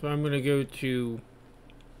 So I'm gonna go to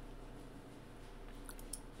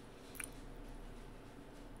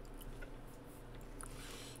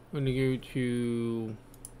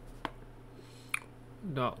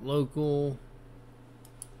 .local.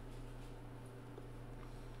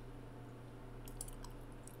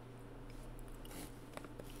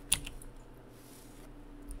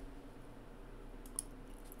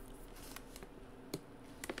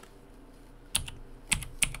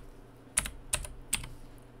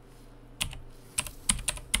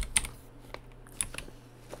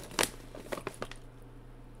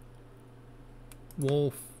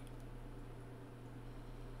 Wolf.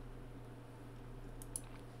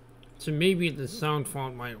 So maybe the sound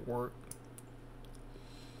font might work.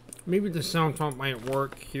 Maybe the sound font might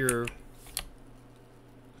work here.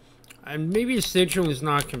 And maybe Stitcher is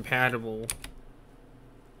not compatible.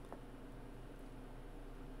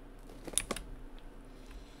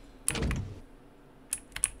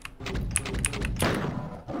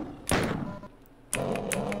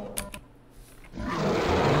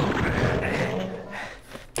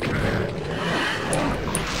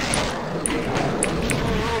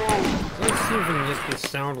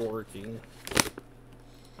 Sound working.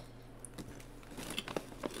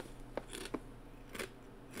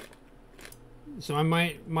 So I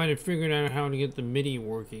might have figured out how to get the MIDI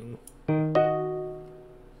working.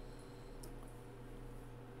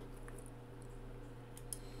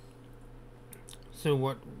 So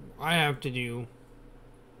what I have to do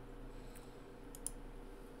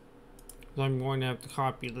is I'm going to have to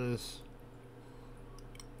copy this,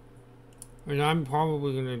 and I'm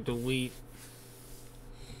probably going to delete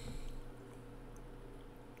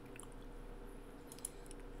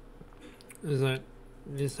is that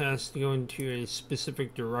this has to go into a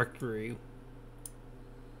specific directory,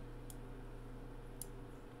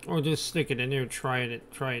 or just stick it in there. Try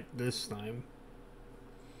it this time.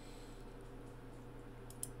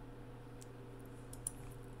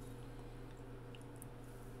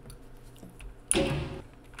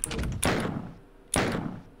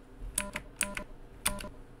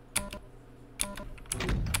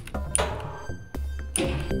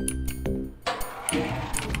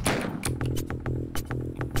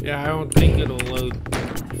 Yeah, I don't think it'll load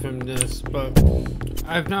from this, but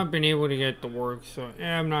I've not been able to get it to work, so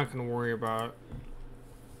yeah, I'm not going to worry about it.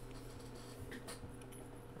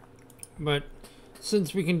 But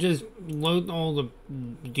since we can just load all the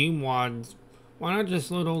Doom wads, why not just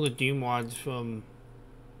load all the Doom wads from...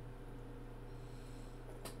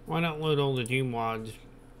 Why not load all the Doom wads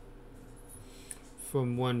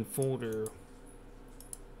from one folder?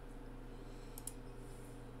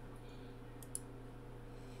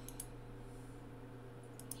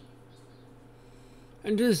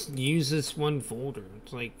 And just use this one folder.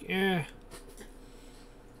 It's like,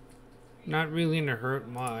 not really gonna hurt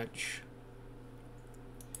much.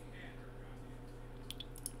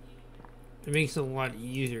 It makes it a lot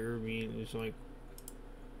easier. I mean, it's like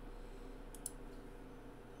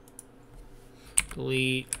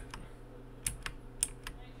delete.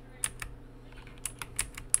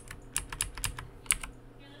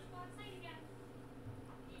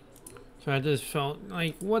 So I just felt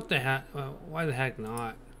like, what the heck? Why the heck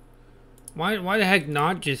not? Why the heck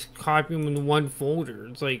not just copy them in one folder?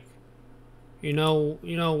 It's like, you know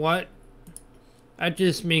what? That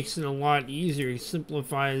just makes it a lot easier. It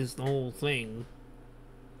simplifies the whole thing.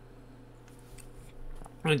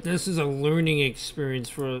 Like, this is a learning experience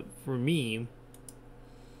for me,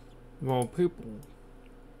 of all people.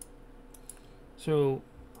 So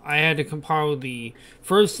I had to compile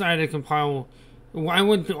I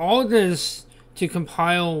went through all this to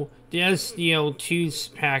compile the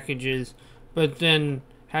SDL2 packages, but then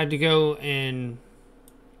had to go and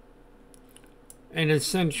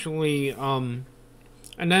essentially and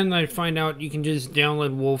then I find out you can just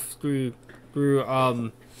download Wolf through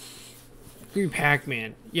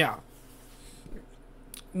Pac-Man. Yeah,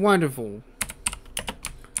 wonderful.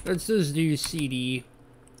 Let's just do ZDOOM.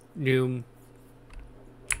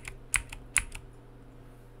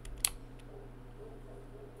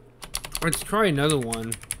 Let's try another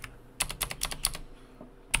one.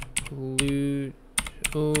 Plutonia.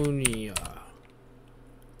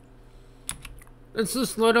 Let's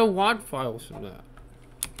just load a WAD files from that.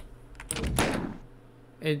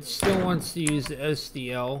 It still wants to use the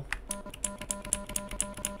SDL.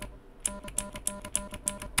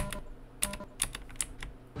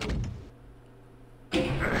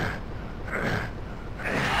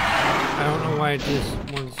 I don't know why it just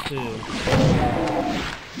wants to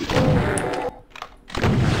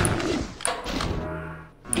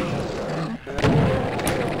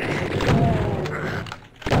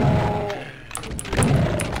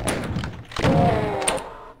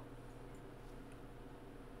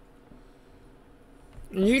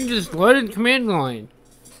And you can just let it command line.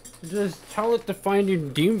 Just tell it to find your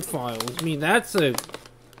DOOM files. I mean, that's a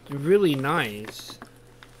really nice.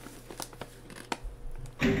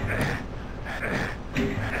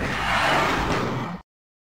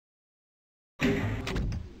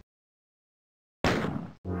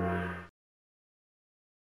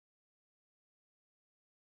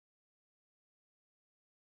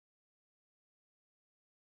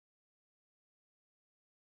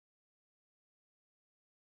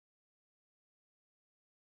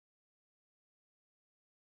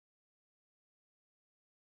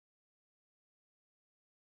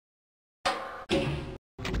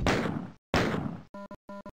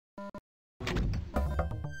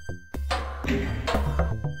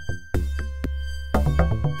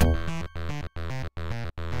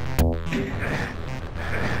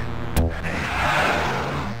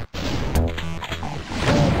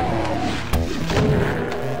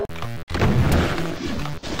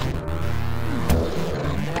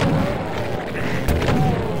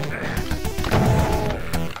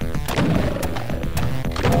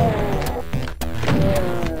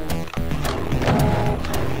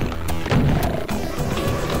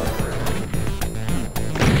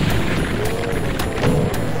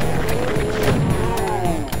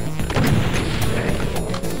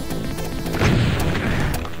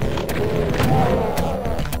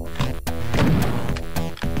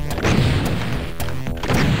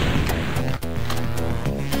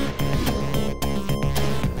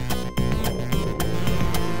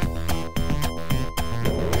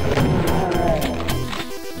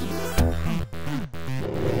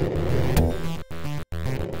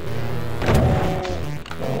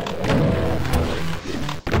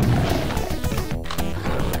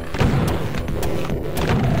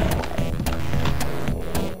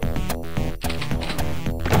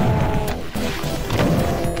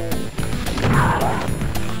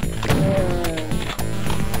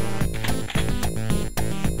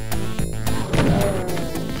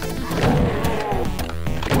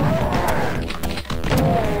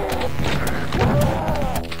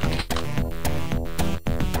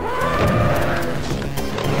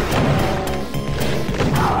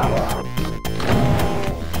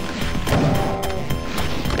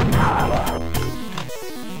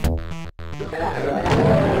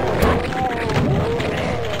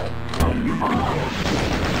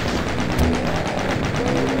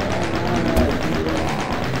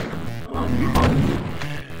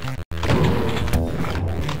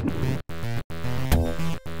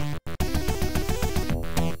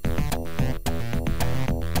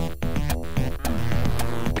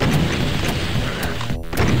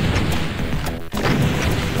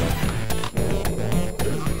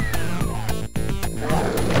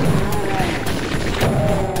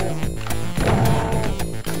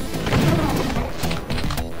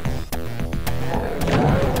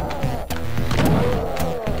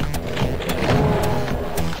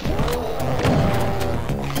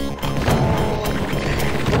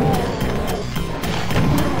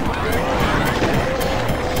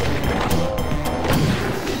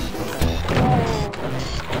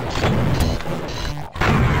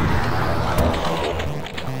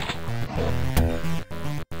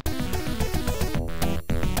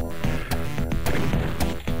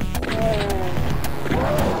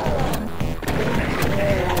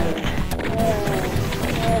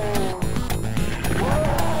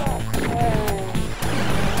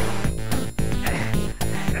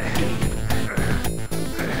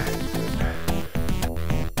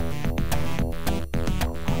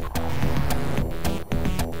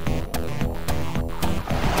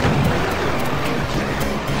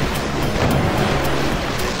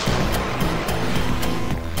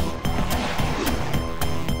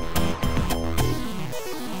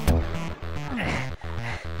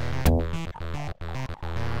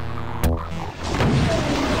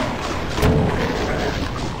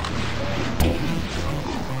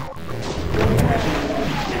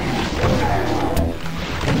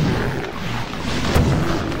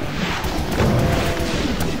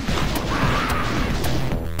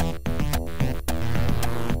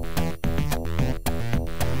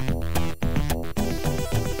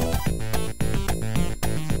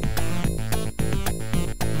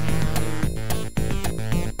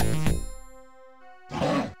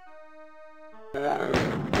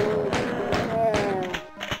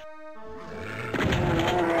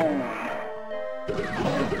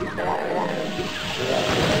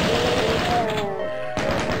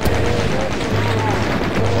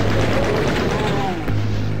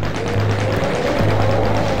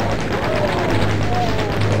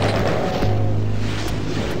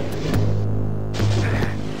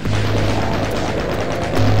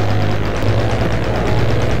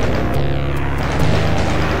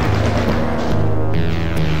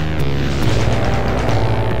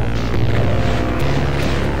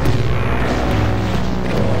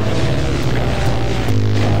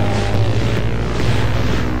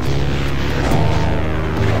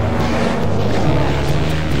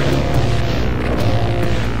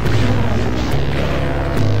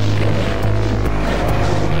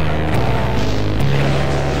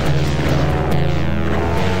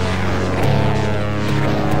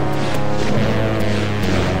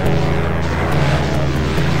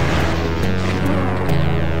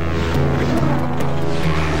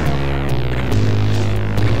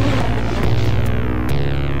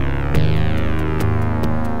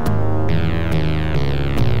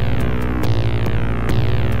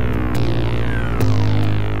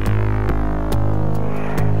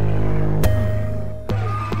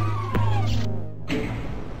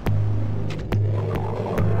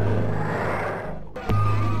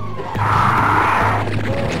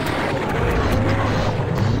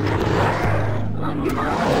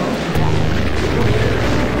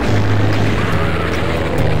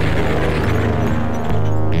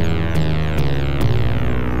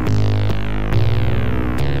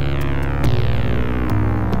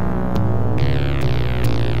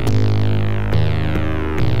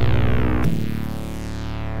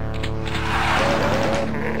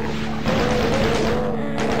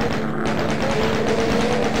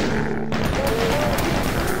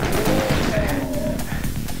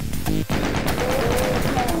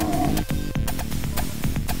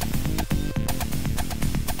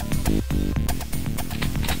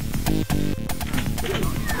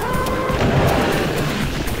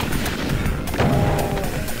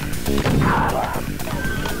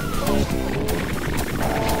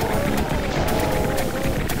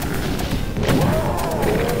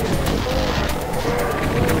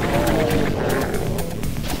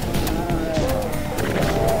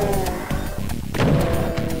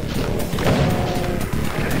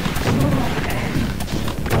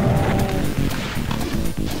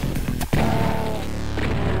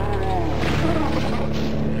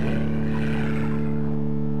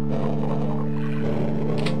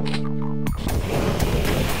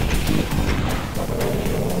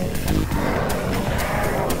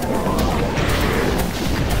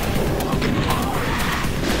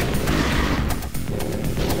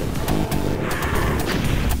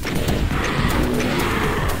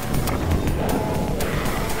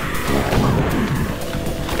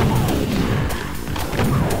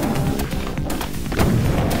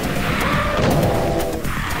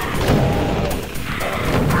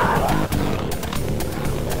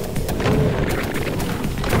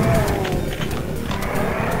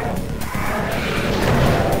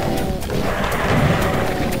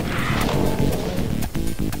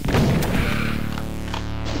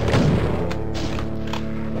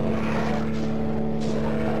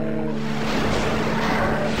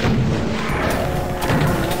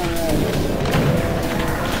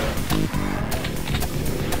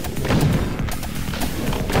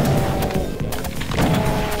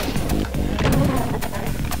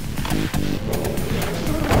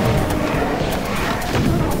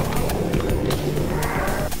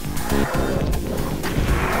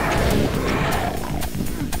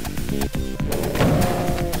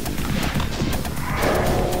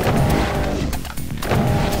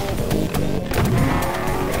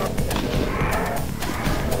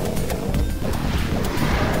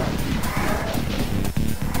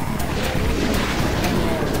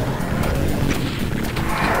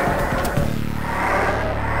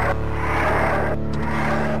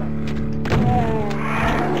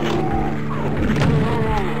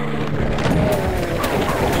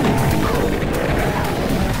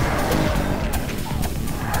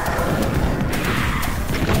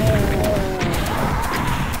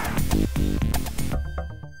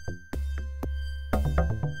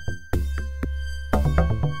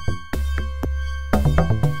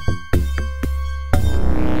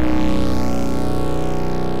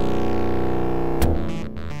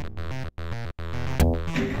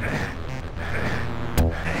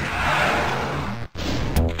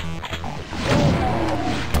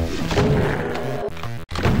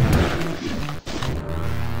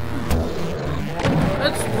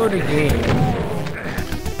 for the game.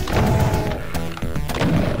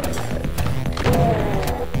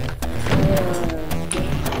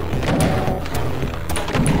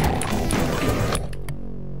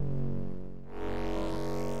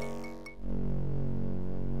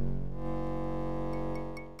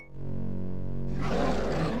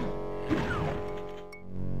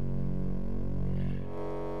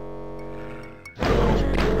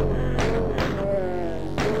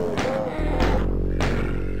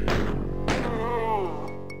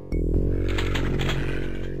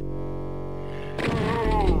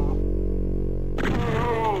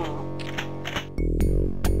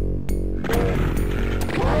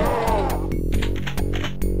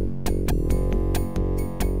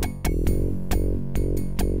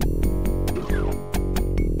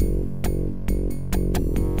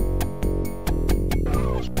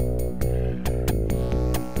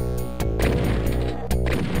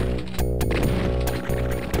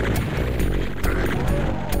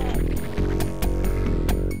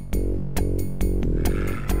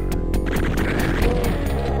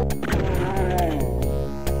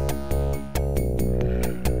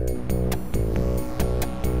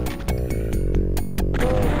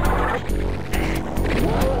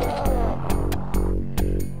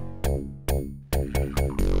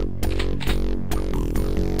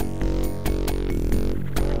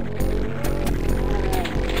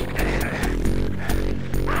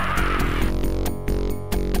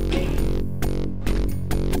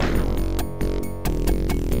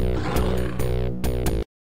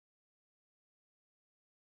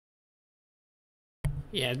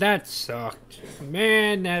 Yeah, that sucked.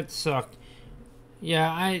 Man, that sucked.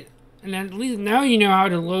 Yeah, and at least now you know how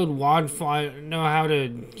to load WAD file, know how to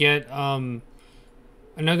get,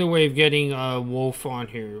 another way of getting, Wolf on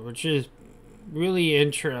here, which is really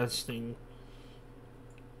interesting.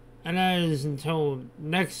 And that is until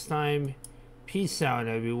next time, peace out,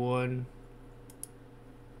 everyone.